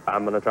 so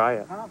I'm going to try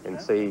it and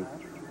see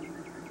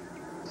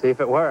if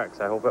it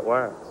works. I hope it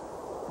works.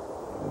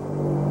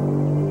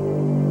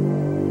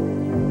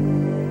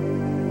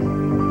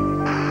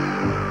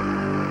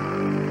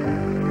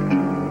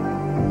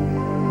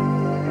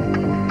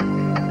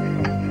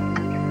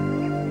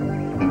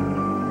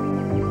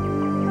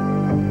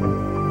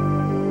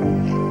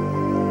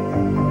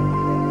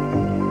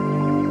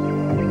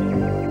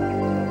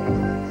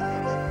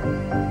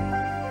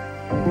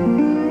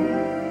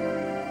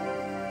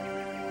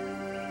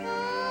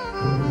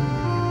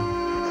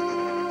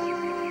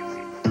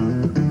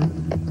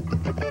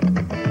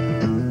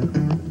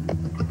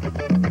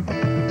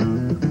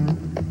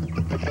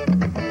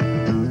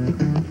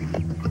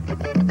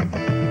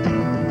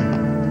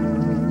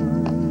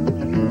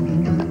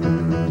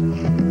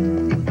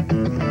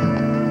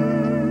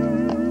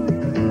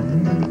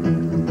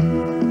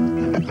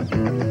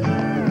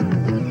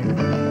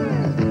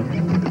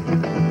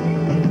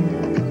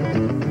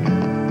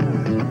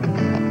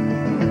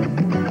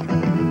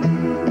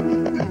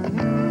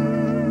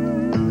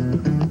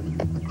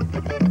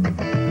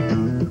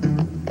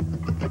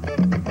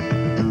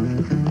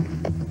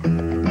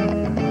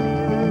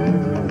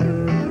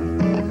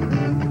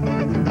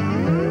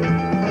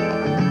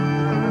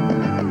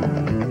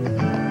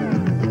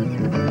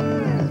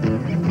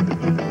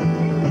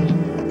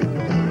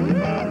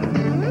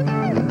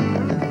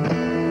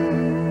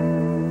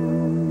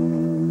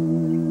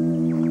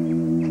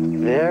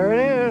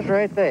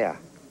 right there.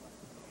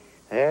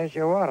 There's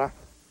your water.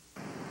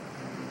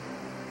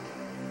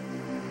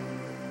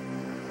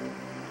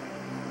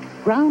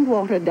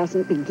 Groundwater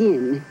doesn't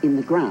begin in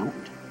the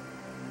ground.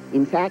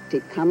 In fact,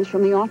 it comes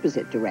from the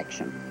opposite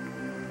direction.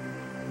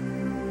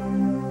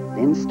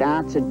 Then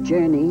starts a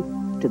journey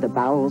to the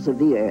bowels of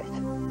the earth.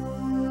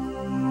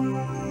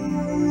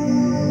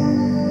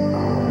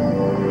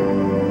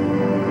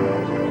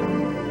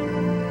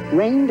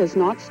 Rain does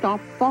not stop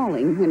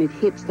falling when it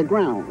hits the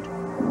ground.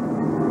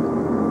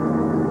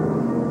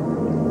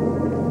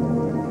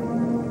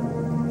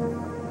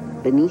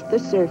 Beneath the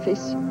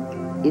surface,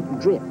 it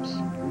drips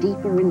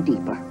deeper and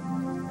deeper,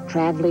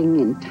 traveling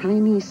in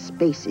tiny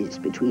spaces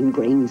between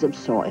grains of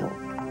soil.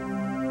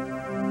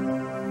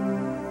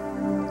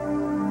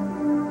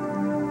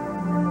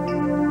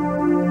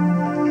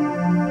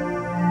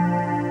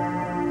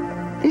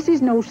 This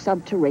is no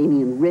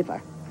subterranean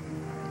river.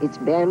 It's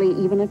barely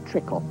even a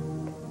trickle.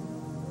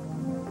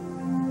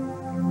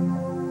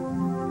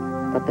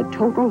 But the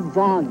total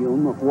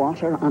volume of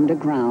water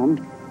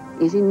underground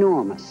is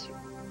enormous.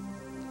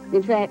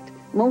 In fact,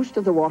 most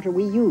of the water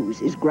we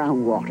use is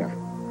groundwater.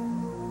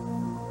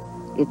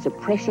 It's a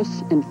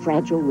precious and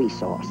fragile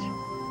resource,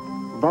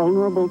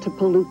 vulnerable to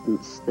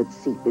pollutants that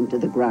seep into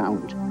the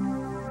ground.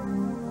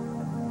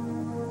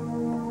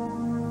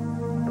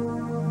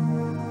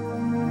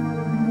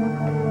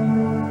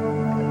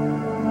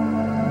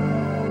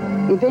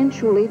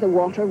 Eventually, the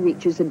water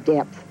reaches a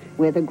depth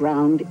where the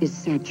ground is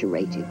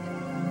saturated.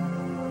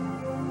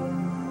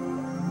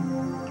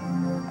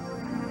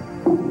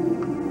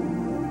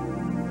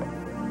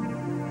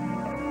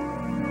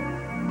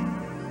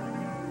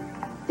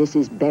 This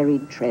is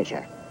buried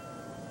treasure.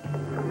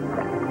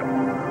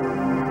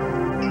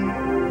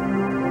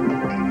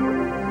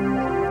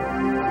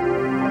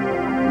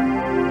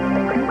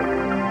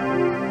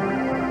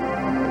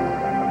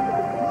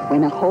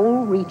 When a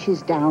hole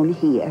reaches down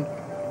here,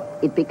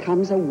 it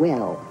becomes a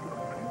well.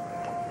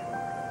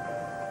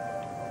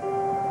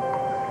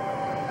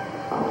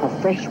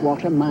 A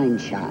freshwater mine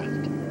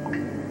shaft.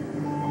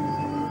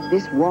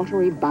 This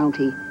watery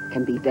bounty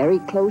can be very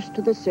close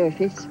to the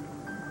surface,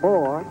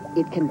 or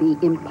it can be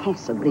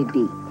impossibly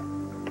deep.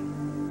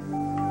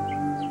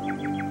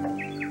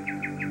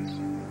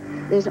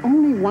 There's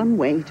only one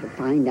way to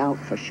find out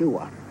for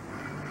sure.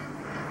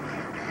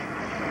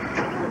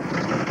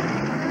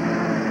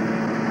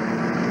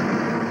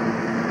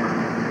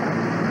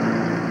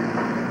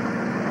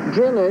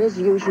 Drillers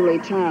usually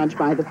charge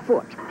by the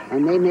foot,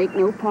 and they make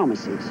no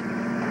promises.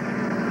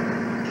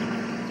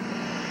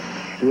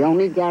 The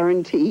only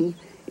guarantee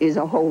is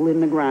a hole in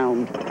the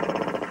ground.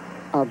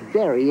 A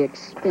very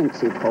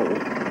expensive hole.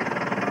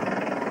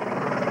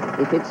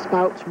 If it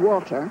spouts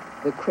water,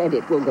 the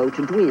credit will go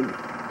to Dwin.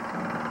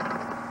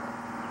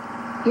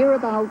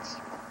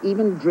 Hereabouts,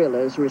 even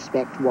drillers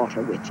respect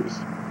water witches.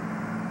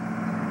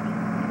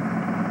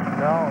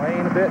 No,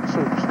 ain't a bit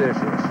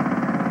superstitious.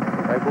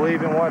 They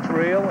believe in what's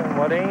real and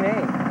what ain't.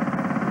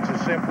 It's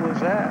as simple as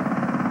that.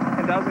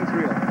 And dowsing's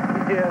real?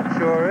 Yeah, it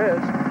sure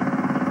is.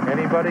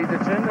 Anybody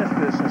that's in this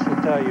business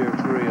will tell you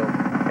it's real.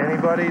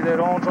 Anybody that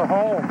owns a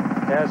home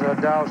has a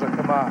dowser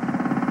come out.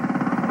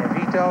 If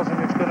he tells him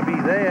it's going to be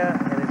there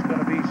and it's going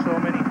to be so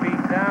many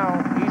feet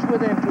down, he's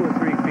within 2 or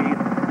 3 feet.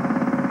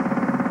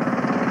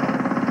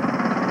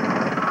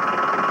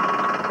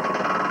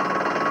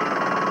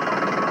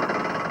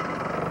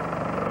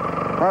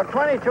 About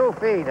 22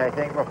 feet, I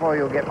think, before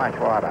you'll get much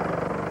water.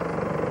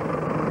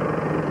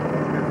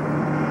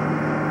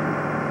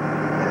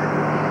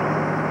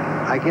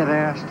 I get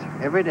asked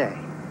every day,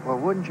 well,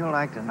 wouldn't you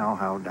like to know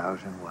how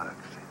dowsing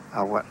works,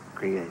 or what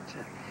creates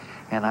it?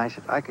 And I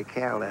said, I could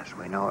care less.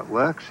 We know it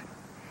works.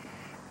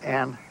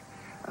 And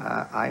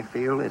I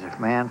feel that if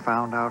man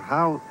found out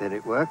how that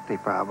it worked, he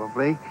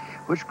probably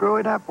would screw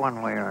it up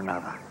one way or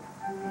another.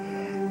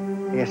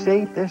 You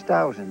see, this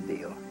dowsing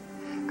deal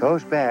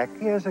goes back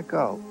years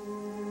ago.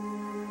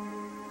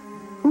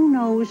 Who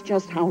knows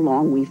just how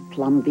long we've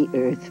plumbed the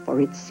earth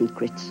for its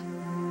secrets?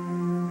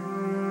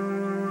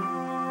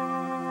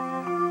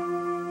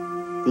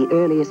 The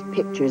earliest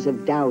pictures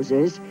of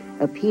dowsers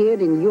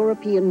appeared in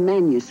European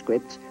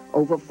manuscripts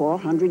over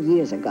 400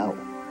 years ago.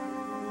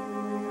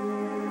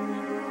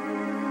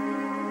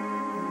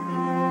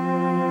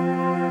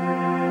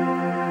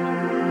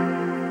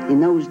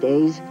 In those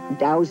days,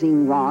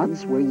 dowsing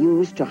rods were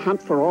used to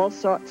hunt for all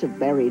sorts of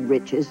buried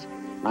riches,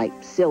 like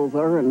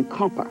silver and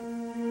copper.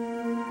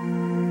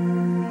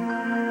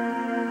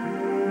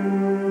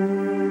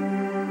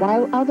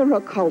 While other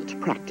occult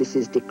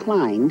practices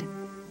declined,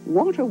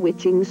 water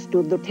witching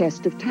stood the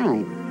test of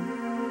time.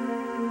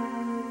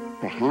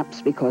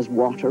 Perhaps because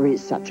water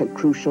is such a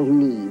crucial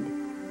need,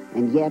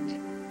 and yet,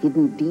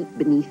 hidden deep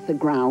beneath the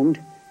ground,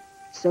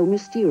 so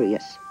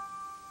mysterious.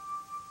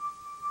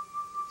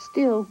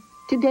 Still,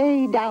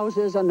 today,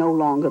 dowsers are no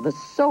longer the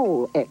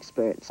sole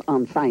experts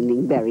on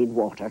finding buried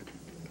water.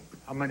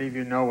 How many of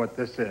you know what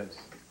this is?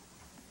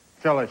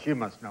 Phyllis, you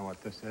must know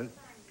what this is.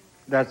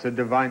 That's a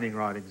divining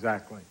rod,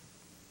 exactly.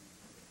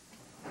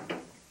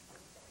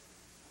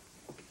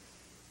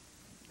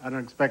 I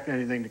don't expect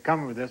anything to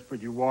come with this,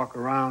 but you walk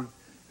around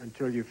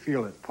until you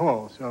feel it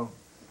pull. So,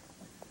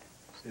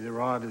 see, the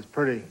rod is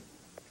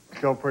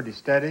still pretty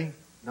steady.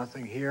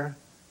 Nothing here.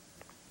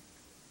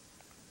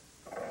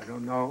 I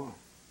don't know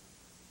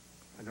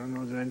if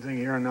there's anything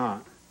here or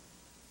not.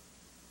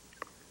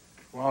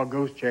 Wild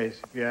goose chase,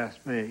 if you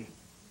ask me.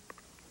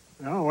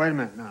 Oh, wait a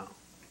minute now.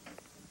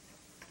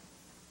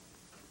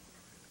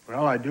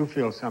 Well, I do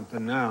feel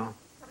something now.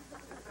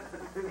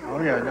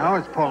 Oh yeah, now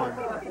it's pulling.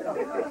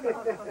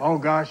 Oh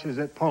gosh, is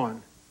it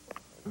pulling?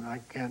 I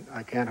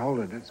can't hold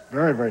it. It's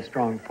very, very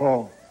strong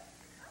pull.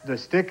 The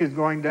stick is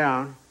going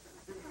down.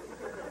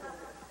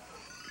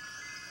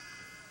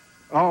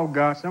 Oh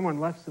gosh, someone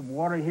left some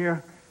water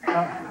here.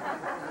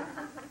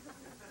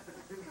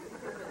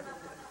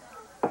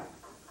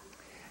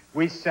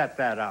 We set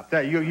that up.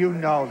 You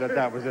know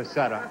that was a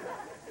setup.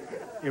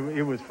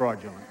 It was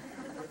fraudulent.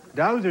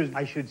 Dowsers,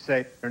 I should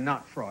say, are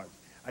not frauds.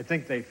 I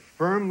think they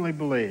firmly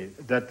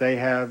believe that they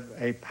have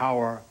a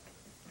power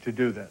to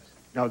do this.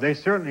 No, they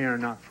certainly are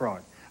not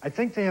fraud. I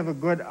think they have a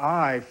good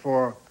eye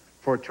for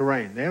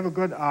terrain. They have a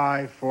good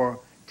eye for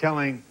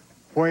telling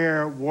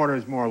where water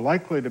is more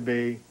likely to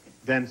be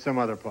than some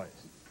other place.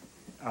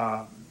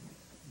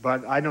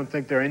 But I don't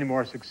think they're any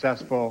more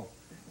successful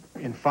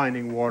in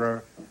finding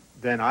water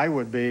than I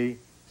would be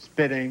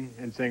spitting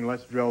and saying,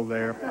 let's drill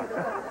there.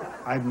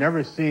 I've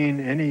never seen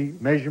any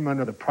measurement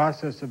of the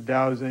process of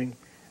dowsing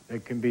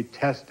that can be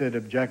tested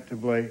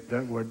objectively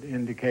that would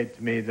indicate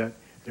to me that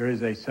there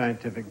is a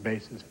scientific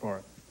basis for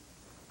it.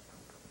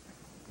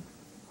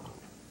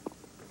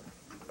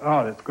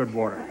 Oh, that's good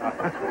water.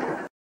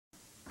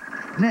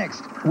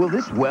 Next, will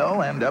this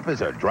well end up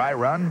as a dry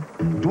run?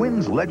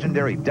 Dwin's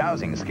legendary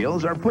dowsing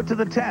skills are put to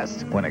the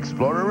test when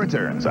Explorer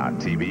returns on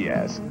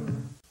TBS.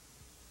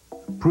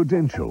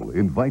 Prudential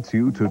invites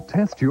you to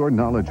test your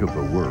knowledge of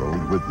the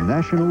world with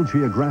National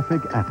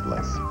Geographic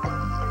Atlas.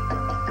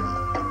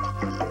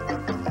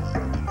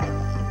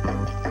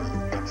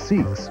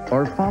 Sikhs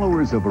are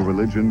followers of a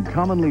religion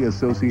commonly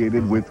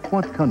associated with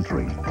what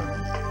country?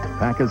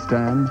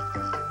 Pakistan,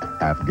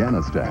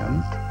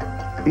 Afghanistan,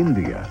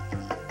 India.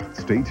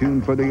 Stay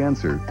tuned for the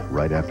answer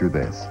right after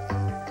this.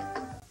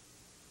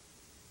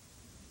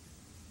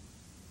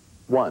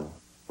 1.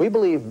 We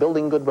believe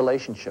building good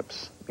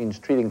relationships means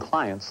treating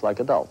clients like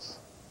adults.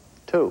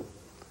 2.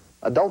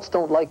 Adults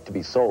don't like to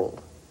be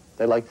sold.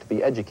 They like to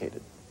be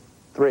educated.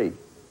 3.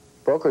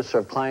 Brokers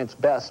serve clients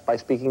best by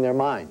speaking their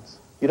minds.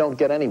 You don't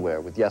get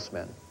anywhere with yes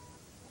men.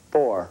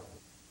 4.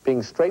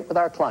 Being straight with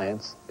our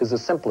clients is the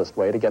simplest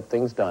way to get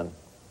things done.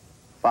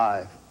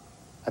 5.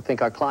 I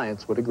think our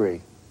clients would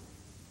agree.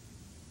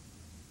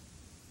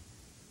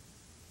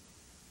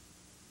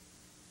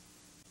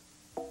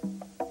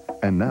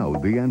 And now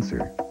the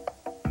answer.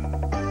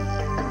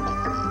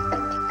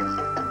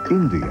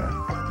 India.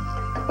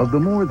 Of the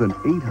more than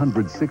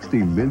 860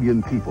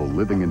 million people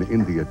living in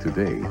India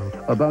today,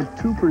 about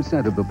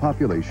 2% of the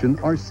population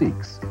are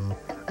Sikhs.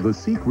 The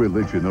Sikh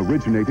religion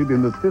originated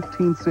in the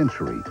 15th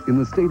century in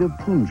the state of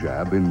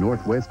Punjab in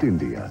northwest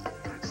India.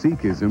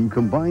 Sikhism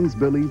combines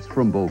beliefs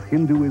from both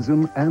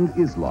Hinduism and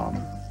Islam.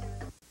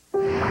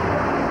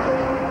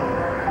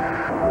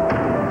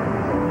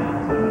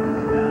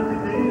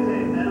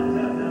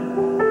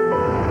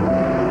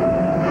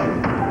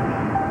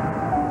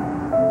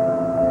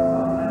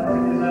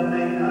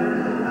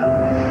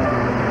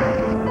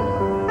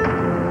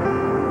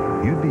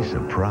 You'd be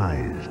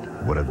surprised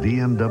what a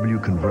BMW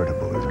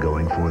convertible is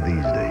going for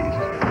these days.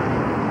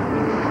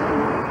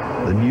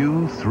 The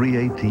new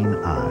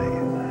 318i.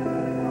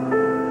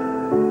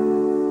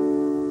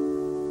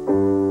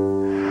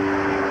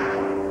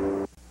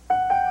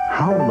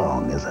 How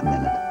long is a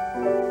minute?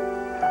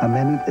 A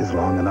minute is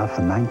long enough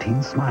for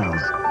 19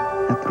 smiles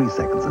and 3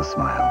 seconds a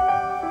smile,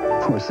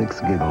 for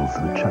 6 giggles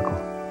and a chuckle.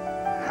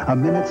 A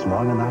minute's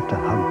long enough to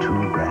hug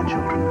 2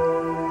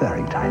 grandchildren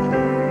very tightly,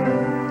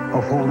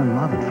 or fall in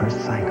love at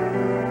first sight.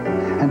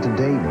 And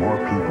today, more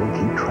people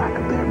keep track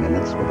of their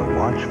minutes with a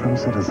watch from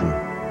Citizen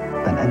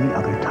than any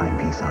other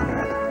timepiece on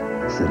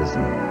Earth.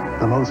 Citizen,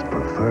 the most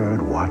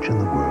preferred watch in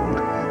the world.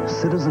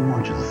 Citizen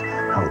watches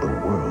how the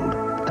world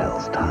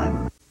tells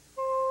time.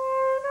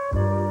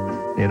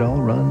 It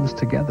all runs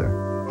together.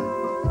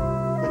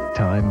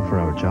 Time for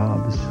our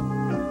jobs,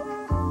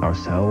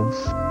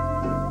 ourselves,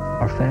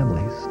 our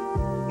families.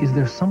 Is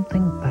there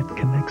something that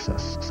connects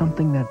us,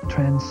 something that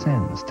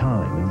transcends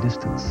time and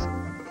distance?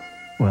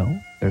 Well,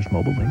 there's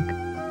Mobile Link.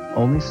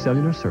 Only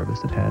cellular service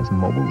that has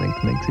Mobile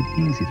Link makes it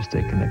easy to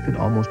stay connected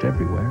almost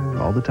everywhere,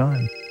 all the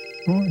time,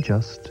 or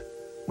just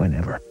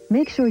whenever.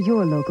 Make sure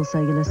your local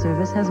cellular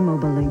service has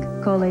Mobile Link.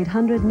 Call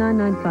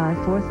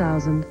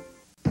 800-995-4000.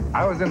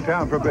 I was in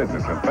town for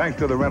business, and thanks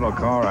to the rental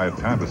car, I had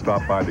time to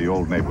stop by the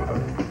old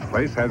neighborhood. The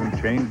place hasn't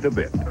changed a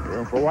bit.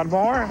 Room for one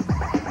more?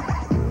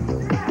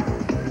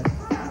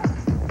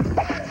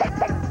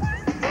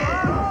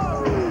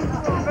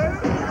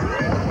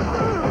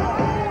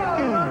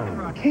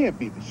 Can't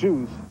be the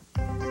shoes.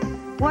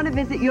 Want to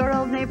visit your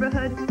old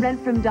neighborhood? Rent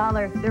from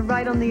Dollar. They're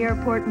right on the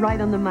airport, right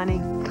on the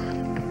money.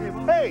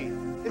 Hey,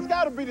 it's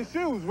gotta be the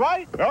shoes,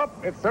 right? Nope,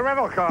 it's the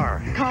rental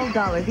car. Call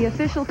Dollar, the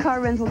official car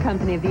rental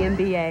company of the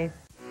NBA.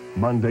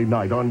 Monday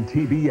night on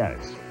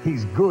TBS.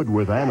 He's good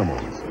with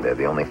animals. They're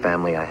the only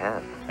family I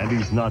have. And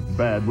he's not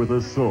bad with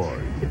a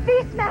sword.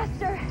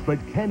 Beastmaster! But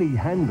can he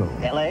handle?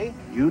 L.A.?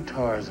 You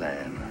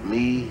Tarzan,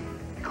 me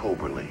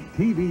Coberly.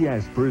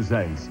 TBS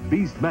presents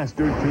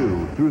Beastmaster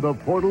 2 Through the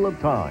Portal of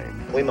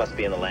Time. We must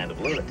be in the land of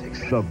lunatics.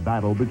 The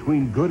battle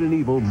between good and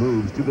evil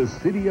moves to the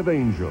City of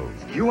Angels.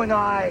 You and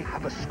I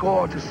have a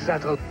score to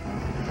settle.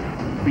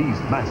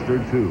 Beastmaster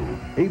 2,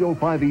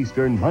 8:05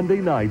 Eastern,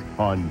 Monday night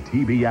on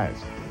TBS.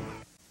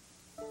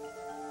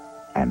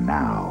 And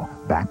now,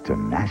 back to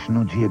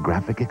National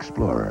Geographic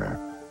Explorer.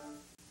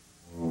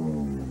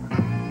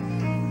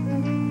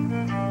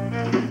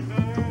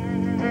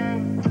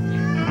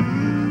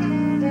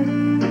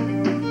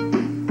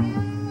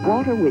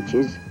 Water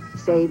witches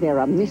say there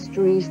are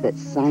mysteries that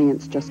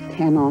science just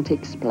cannot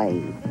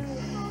explain.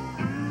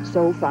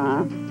 So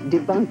far,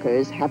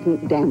 debunkers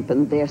haven't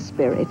dampened their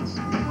spirits.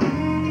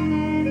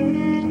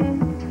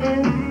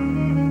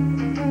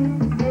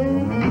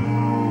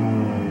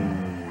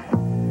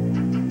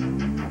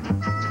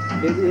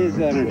 It is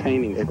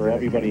entertaining for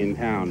everybody in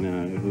town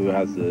who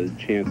has the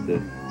chance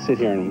to sit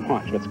here and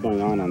watch what's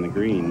going on the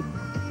green.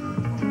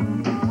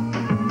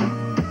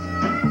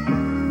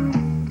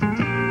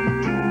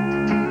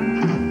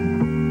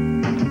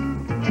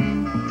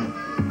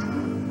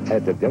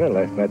 At the dinner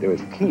last night, there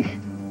was quiche.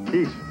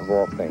 Quiche? Of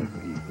all things.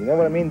 You know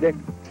what I mean, Dick?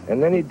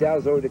 And then he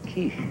dials over the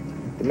quiche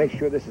to make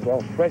sure this is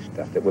all fresh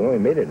stuff that we only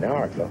made it an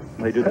hour ago.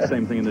 They do the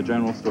same thing in the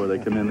general store. They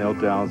come in, they'll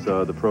douse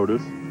the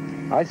produce.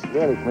 I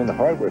swear they come in the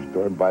hardware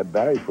store and buy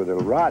batteries for their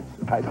rods.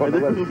 I don't know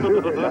what to do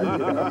with it.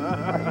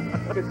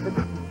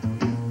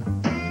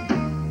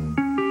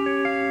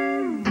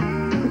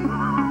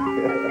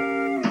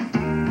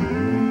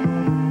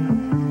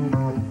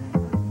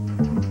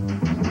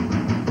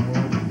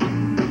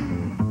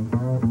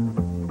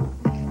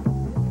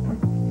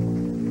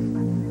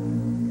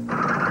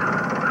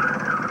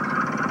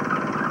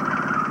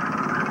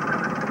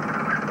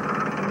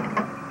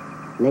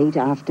 Late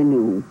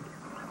afternoon.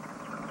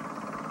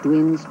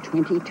 Dwin's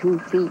 22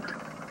 feet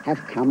have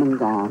come and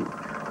gone.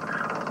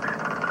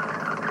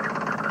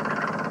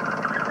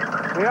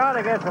 We ought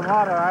to get some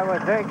water, I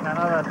would think,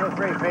 another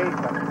 2-3 feet,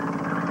 but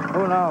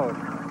who knows?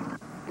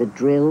 The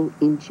drill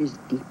inches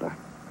deeper.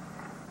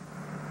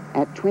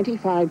 At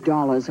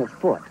 $25 a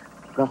foot,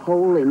 the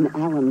hole in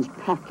Alan's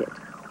pocket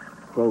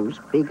grows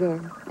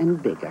bigger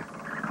and bigger.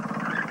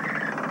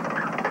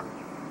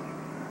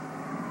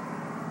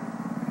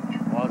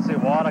 Well, let's see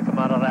water come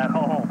out of that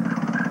hole.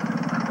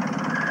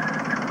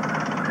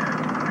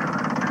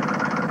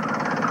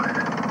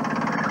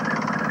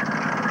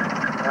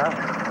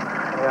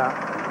 Yeah.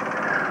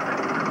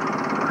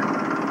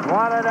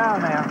 Water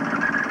down there.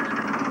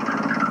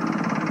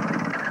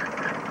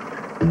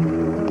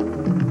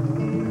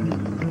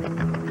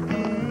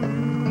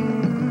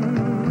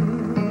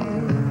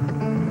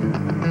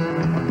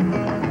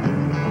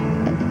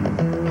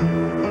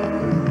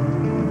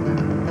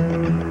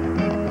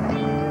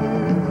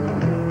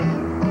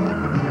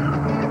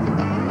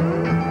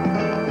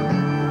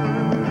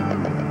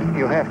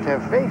 You have to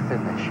have faith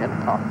in this, you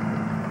know.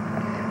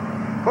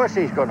 Of course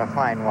he's going to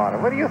find water.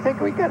 What do you think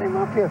we got him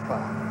up here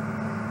for?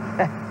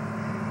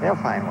 They'll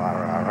find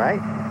water, all right.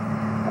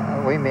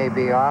 We may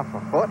be off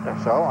a foot or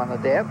so on the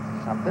depth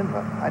or something,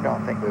 but I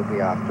don't think we'll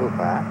be off too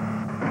far.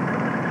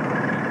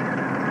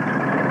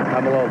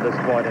 I'm a little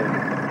disappointed.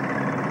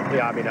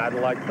 Yeah, I mean,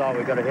 thought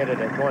we could have hit it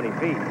at 20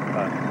 feet,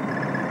 but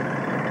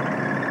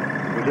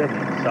we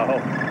didn't. So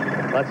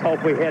let's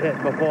hope we hit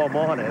it before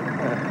morning.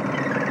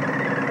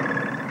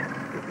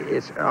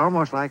 It's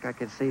almost like I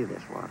could see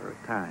this water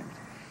at times.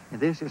 And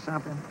this is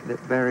something that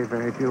very,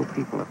 very few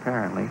people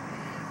apparently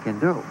can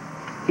do.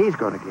 He's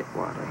going to get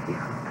water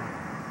here.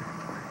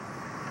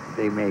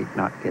 They may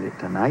not get it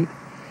tonight,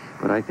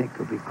 but I think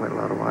there'll be quite a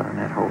lot of water in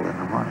that hole in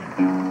the morning.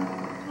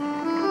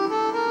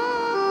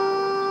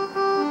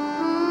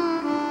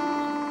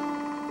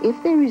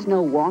 If there is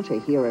no water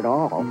here at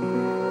all,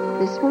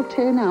 this will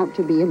turn out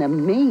to be an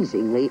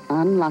amazingly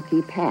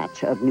unlucky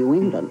patch of New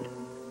England.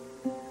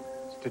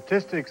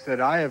 Statistics that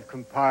I have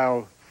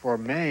compiled for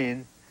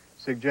Maine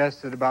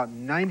suggest that about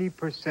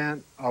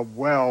 90% of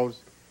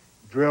wells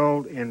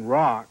drilled in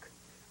rock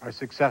are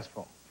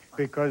successful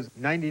because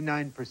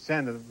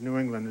 99% of New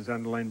England is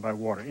underlain by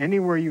water.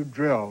 Anywhere you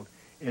drilled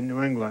in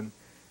New England,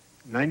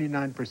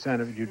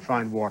 99% of it you'd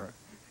find water.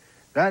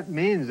 That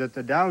means that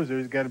the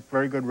dowsers get a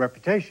very good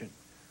reputation.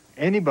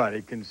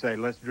 Anybody can say,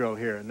 let's drill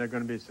here, and they're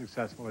going to be as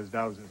successful as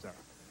dowsers are.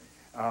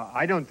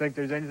 I don't think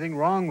there's anything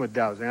wrong with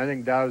dowsing. I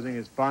think dowsing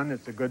is fun.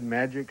 It's a good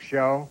magic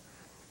show.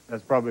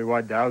 That's probably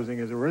why dowsing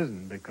has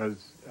arisen,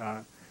 because,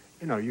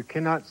 you know, you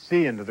cannot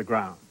see into the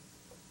ground.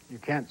 You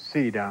can't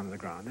see down in the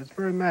ground. It's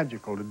very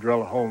magical to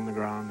drill a hole in the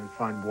ground and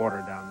find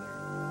water down there.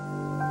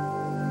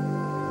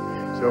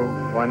 So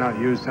why not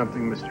use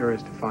something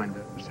mysterious to find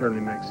it? It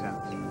certainly makes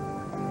sense.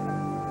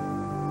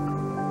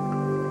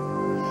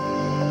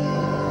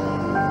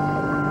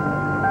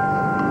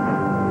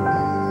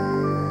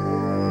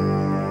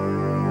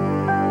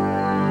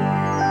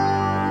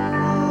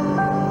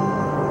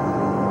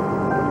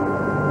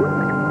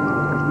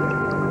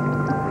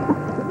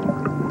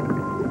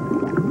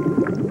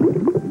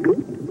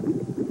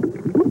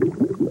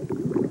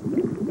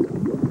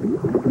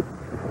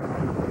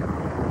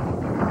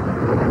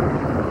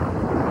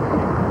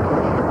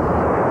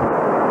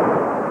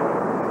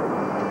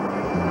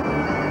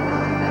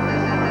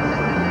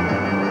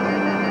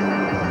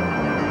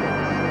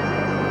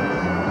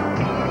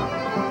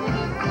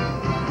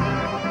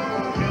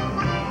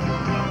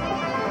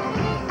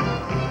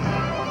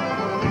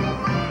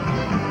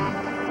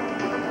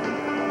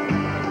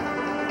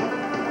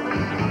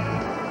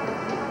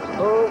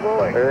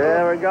 boy.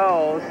 There it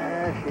goes.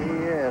 There she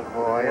is,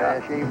 boy.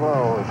 There she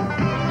goes.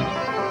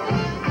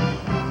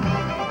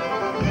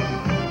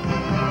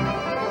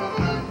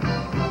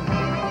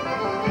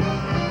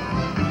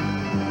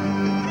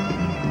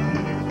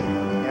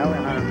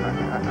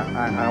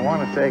 I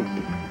want to say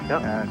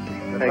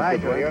goodbye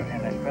to you,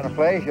 and it's been a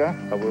pleasure.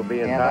 We'll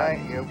be in touch.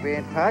 You'll be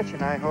in touch,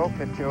 and I hope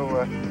that you'll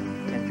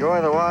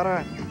enjoy the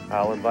water.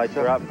 I'll invite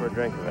you out for a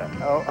drink of that.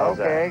 Oh, How's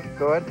okay,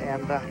 good.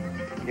 And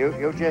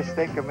you just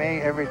think of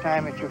me every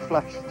time that you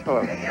flush the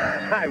toilet.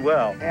 I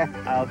will. Yeah.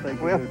 I'll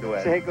think we'll you do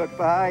it. say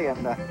goodbye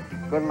and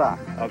good luck.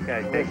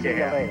 Okay, We'll take see you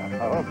care.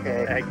 later.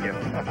 Okay. Thank you.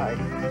 Bye.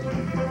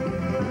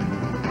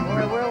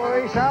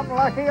 We'll be something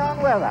lucky on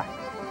weather.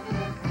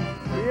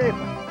 Take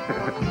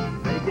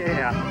care.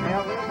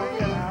 Yeah, we'll see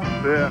you now.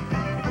 Yeah.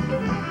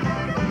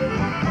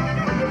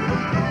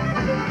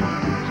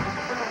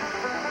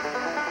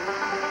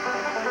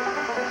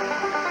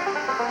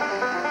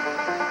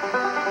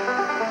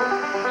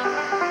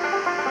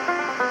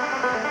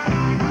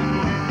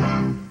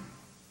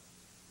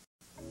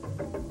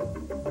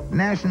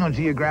 National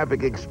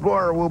Geographic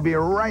Explorer will be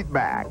right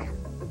back.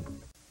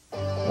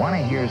 Want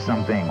to hear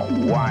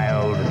something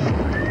wild?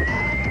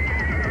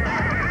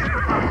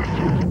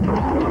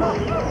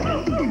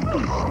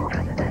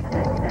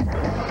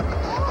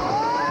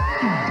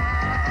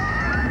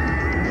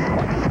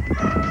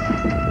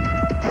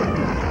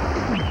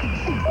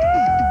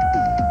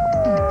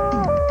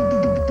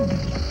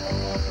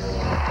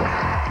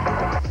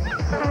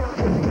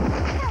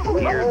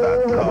 Hear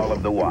the call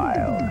of the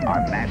wild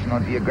on National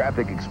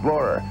Geographic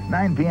Explorer,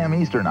 9 p.m.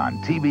 Eastern on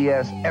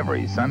TBS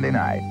every Sunday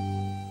night.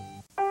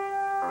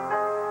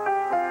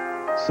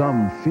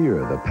 Some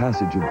fear the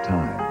passage of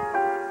time.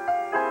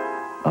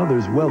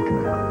 Others welcome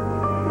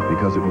it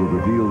because it will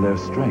reveal their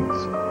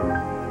strengths.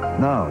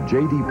 Now,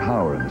 J.D.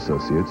 Power &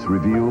 Associates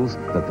reveals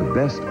that the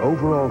best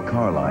overall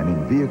car line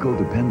in vehicle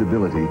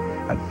dependability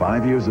at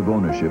 5 years of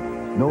ownership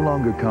no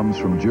longer comes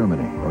from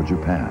Germany or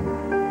Japan.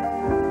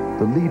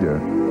 The leader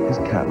is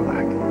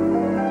Cadillac,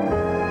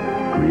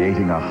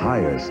 creating a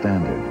higher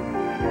standard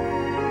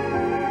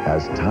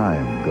as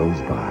time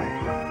goes by.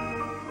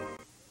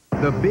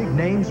 The big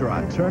names are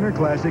on Turner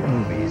Classic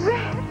Movies.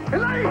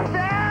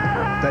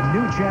 The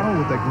new channel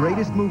with the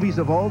greatest movies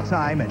of all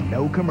time and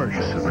no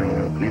commercials.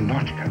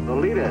 The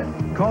leader.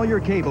 Call your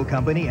cable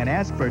company and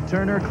ask for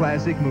Turner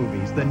Classic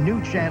Movies, the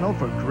new channel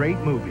for great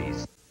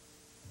movies.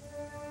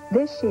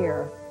 This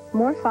year,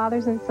 more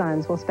fathers and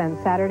sons will spend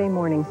Saturday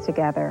mornings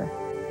together.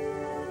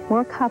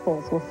 More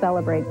couples will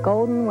celebrate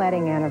golden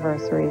wedding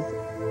anniversaries,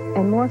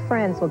 and more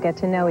friends will get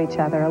to know each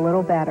other a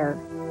little better.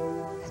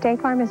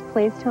 State Farm is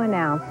pleased to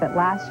announce that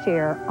last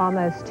year,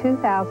 almost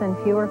 2,000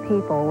 fewer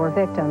people were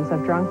victims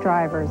of drunk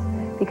drivers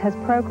because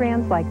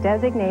programs like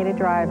Designated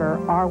Driver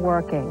are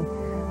working,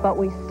 but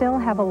we still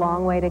have a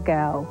long way to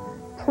go.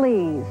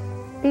 Please,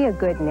 be a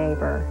good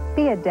neighbor.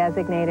 Be a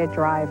designated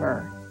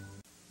driver.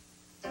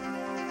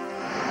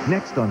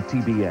 Next on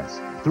TBS,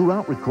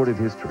 throughout recorded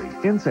history,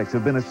 insects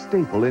have been a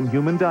staple in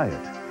human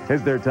diet.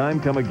 Has their time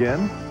come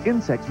again?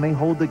 Insects may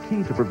hold the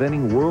key to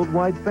preventing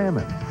worldwide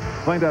famine.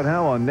 Find out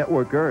how on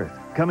Network Earth,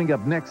 coming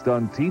up next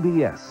on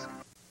TBS.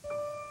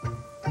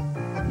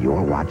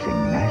 You're watching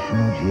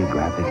National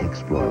Geographic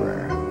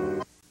Explorer.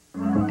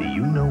 Do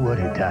you know what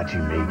Hitachi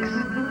makes?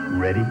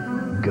 Ready?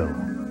 Go.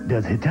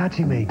 Does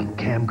Hitachi make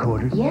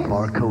camcorders, yes,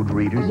 barcode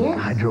readers, yes,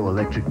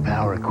 hydroelectric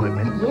power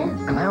equipment,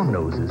 yes, clown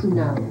noses,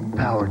 no,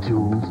 power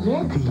tools,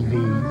 yes,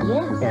 TVs,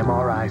 yes,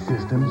 MRI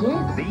systems,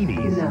 yes,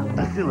 beanies, no,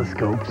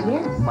 oscilloscopes,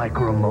 yes,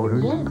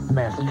 micromotors, yes,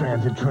 mass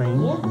transit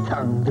trains, yes,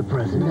 tongue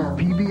depressors, no,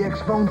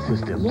 PBX phone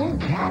systems, yes,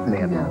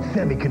 catnip, no,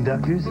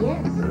 semiconductors,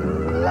 yes,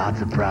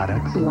 lots of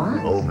products,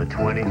 lots, over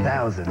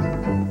 20,000.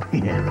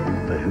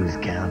 Yeah, but who's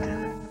counting?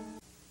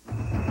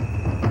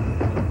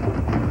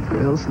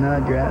 Bill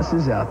Snodgrass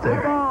is out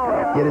there.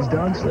 Yet his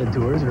dog sled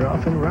tours are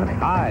off and running.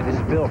 Hi, this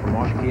is Bill from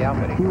Washakie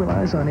Outfitting. He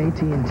relies on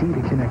AT&T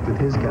to connect with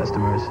his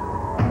customers.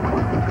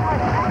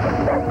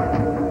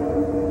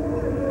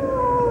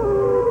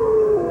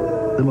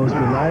 The most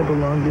reliable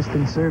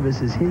long-distance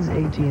service is his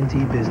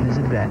AT&T Business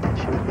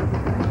Advantage.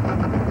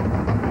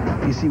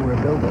 You see, where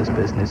Bill does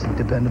business,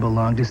 dependable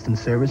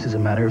long-distance service is a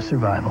matter of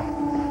survival.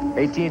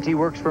 AT&T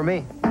works for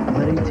me.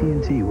 Let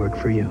AT&T work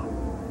for you.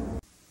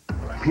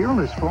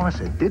 Peerless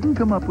Faucet didn't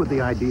come up with the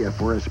idea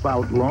for a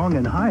spout long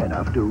and high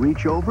enough to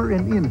reach over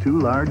and into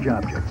large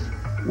objects.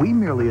 We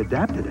merely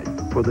adapted it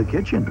for the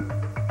kitchen.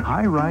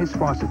 High-rise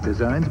faucet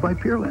designs by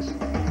Peerless.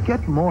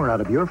 Get more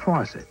out of your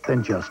faucet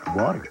than just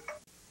water.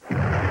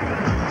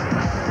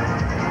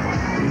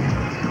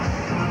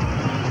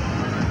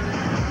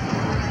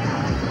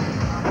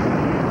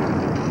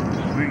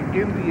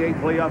 The NBA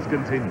playoffs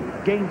continue.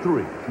 Game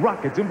 3,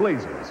 Rockets and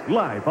Blazers,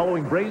 live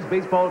following Braves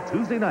baseball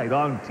Tuesday night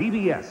on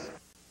TBS.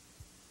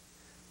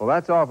 Well,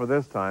 that's all for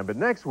this time, but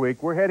next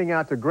week we're heading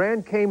out to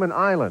Grand Cayman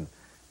Island.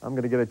 I'm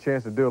going to get a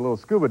chance to do a little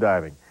scuba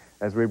diving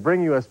as we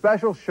bring you a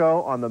special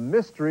show on the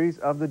mysteries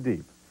of the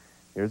deep.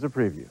 Here's a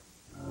preview.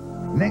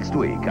 Next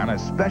week, on a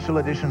special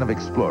edition of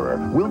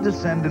Explorer, we'll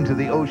descend into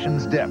the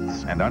ocean's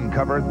depths and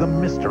uncover the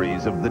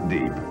mysteries of the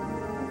deep.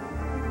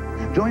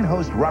 Join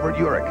host Robert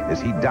Urich as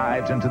he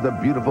dives into the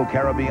beautiful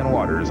Caribbean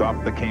waters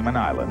off the Cayman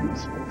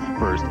Islands.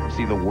 First,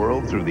 see the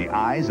world through the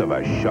eyes of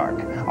a shark.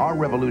 Our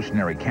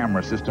revolutionary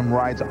camera system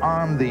rides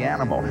on the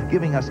animal,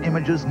 giving us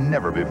images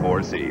never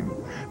before seen.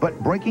 But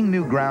breaking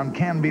new ground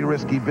can be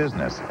risky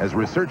business, as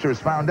researchers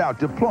found out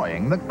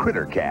deploying the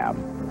critter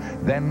cam.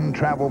 Then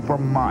travel for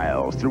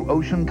miles through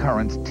ocean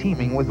currents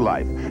teeming with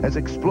life as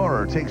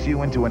Explorer takes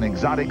you into an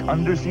exotic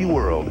undersea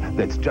world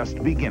that's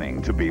just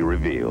beginning to be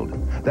revealed.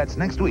 That's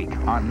next week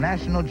on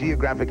National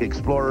Geographic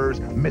Explorer's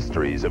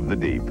Mysteries of the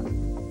Deep.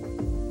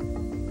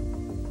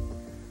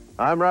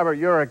 I'm Robert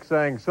Urich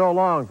saying so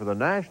long for the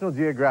National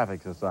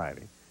Geographic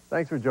Society.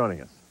 Thanks for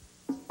joining us.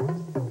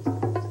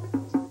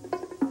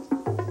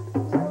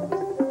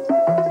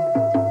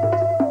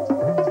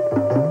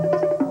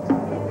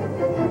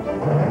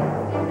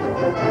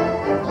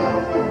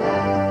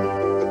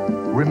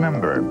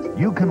 Remember,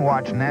 you can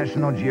watch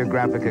National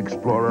Geographic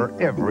Explorer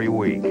every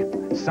week.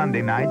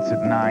 Sunday nights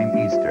at 9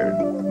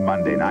 Eastern,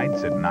 Monday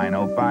nights at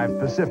 9:05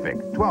 Pacific,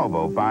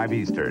 12:05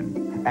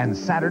 Eastern, and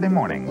Saturday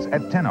mornings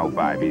at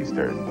 10:05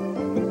 Eastern.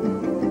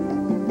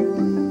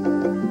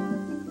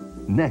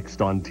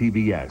 Next on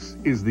TBS,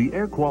 is the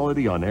air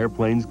quality on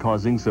airplanes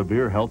causing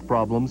severe health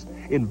problems?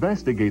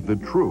 Investigate the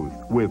truth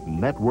with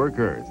Network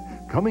Earth.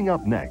 Coming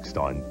up next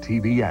on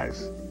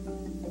TBS.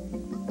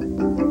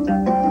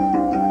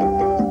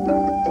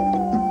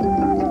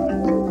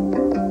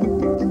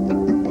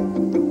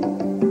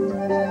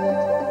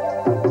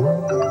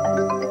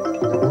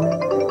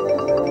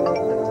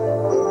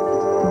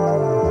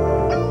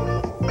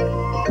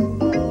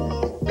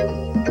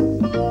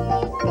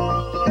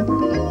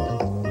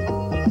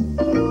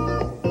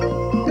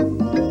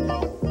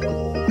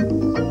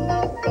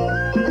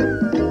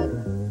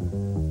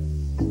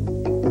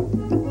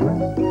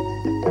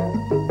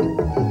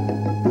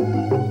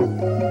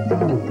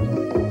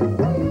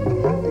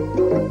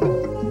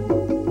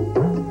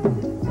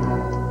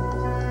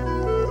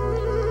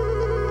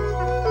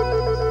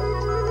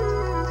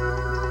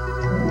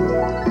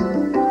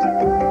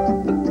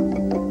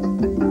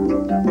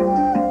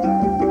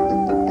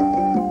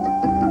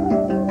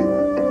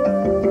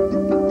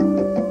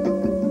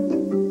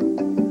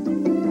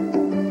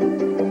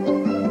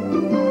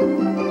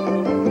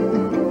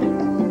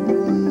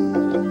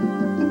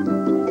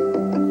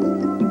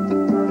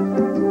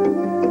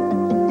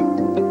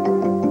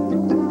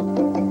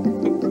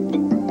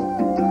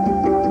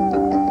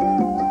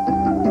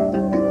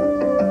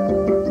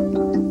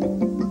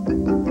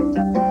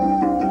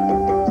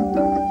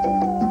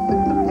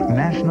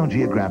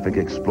 Geographic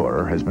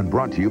Explorer has been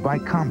brought to you by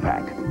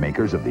Compaq,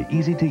 makers of the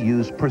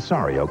easy-to-use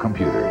Presario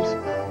computers.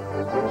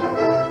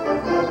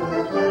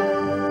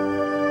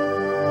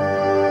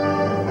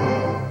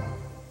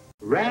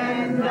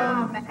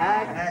 Random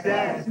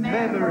access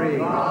memory.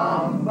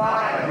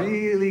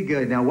 Really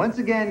good. Now, once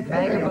again,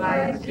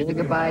 megabytes,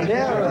 gigabytes,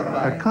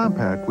 terabytes. At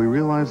Compaq, we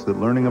realized that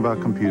learning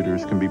about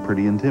computers can be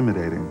pretty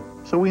intimidating.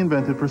 So we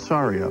invented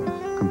Presario,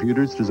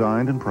 computers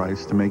designed and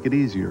priced to make it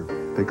easier.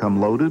 They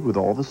come loaded with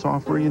all the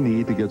software you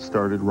need to get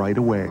started right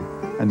away.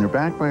 And they're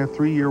backed by a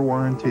 3-year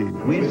warranty.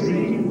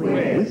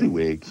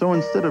 WYSIWYG. So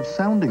instead of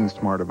sounding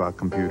smart about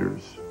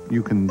computers,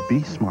 you can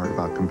be smart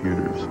about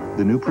computers.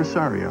 The new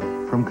Presario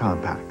from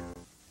Compaq.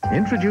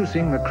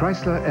 Introducing the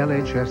Chrysler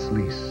LHS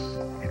lease.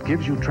 It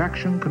gives you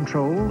traction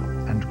control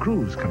and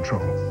cruise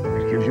control.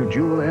 It gives you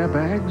dual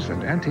airbags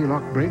and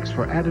anti-lock brakes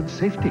for added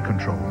safety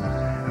control.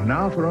 And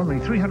now for only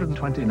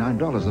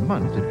 $329 a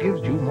month, it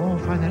gives you more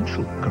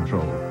financial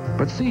control.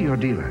 But see your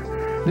dealer.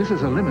 This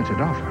is a limited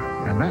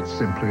offer, and that's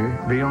simply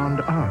beyond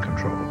our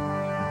control.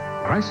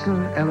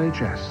 Chrysler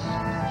LHS,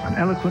 an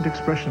eloquent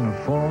expression of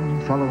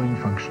form following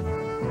function.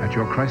 At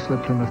your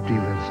Chrysler Plymouth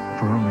dealers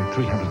for only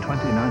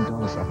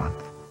 $329 a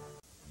month.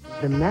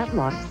 The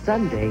Matlock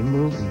Sunday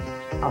movie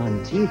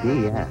on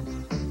TBS.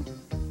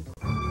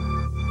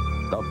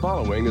 The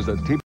following is a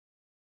TBS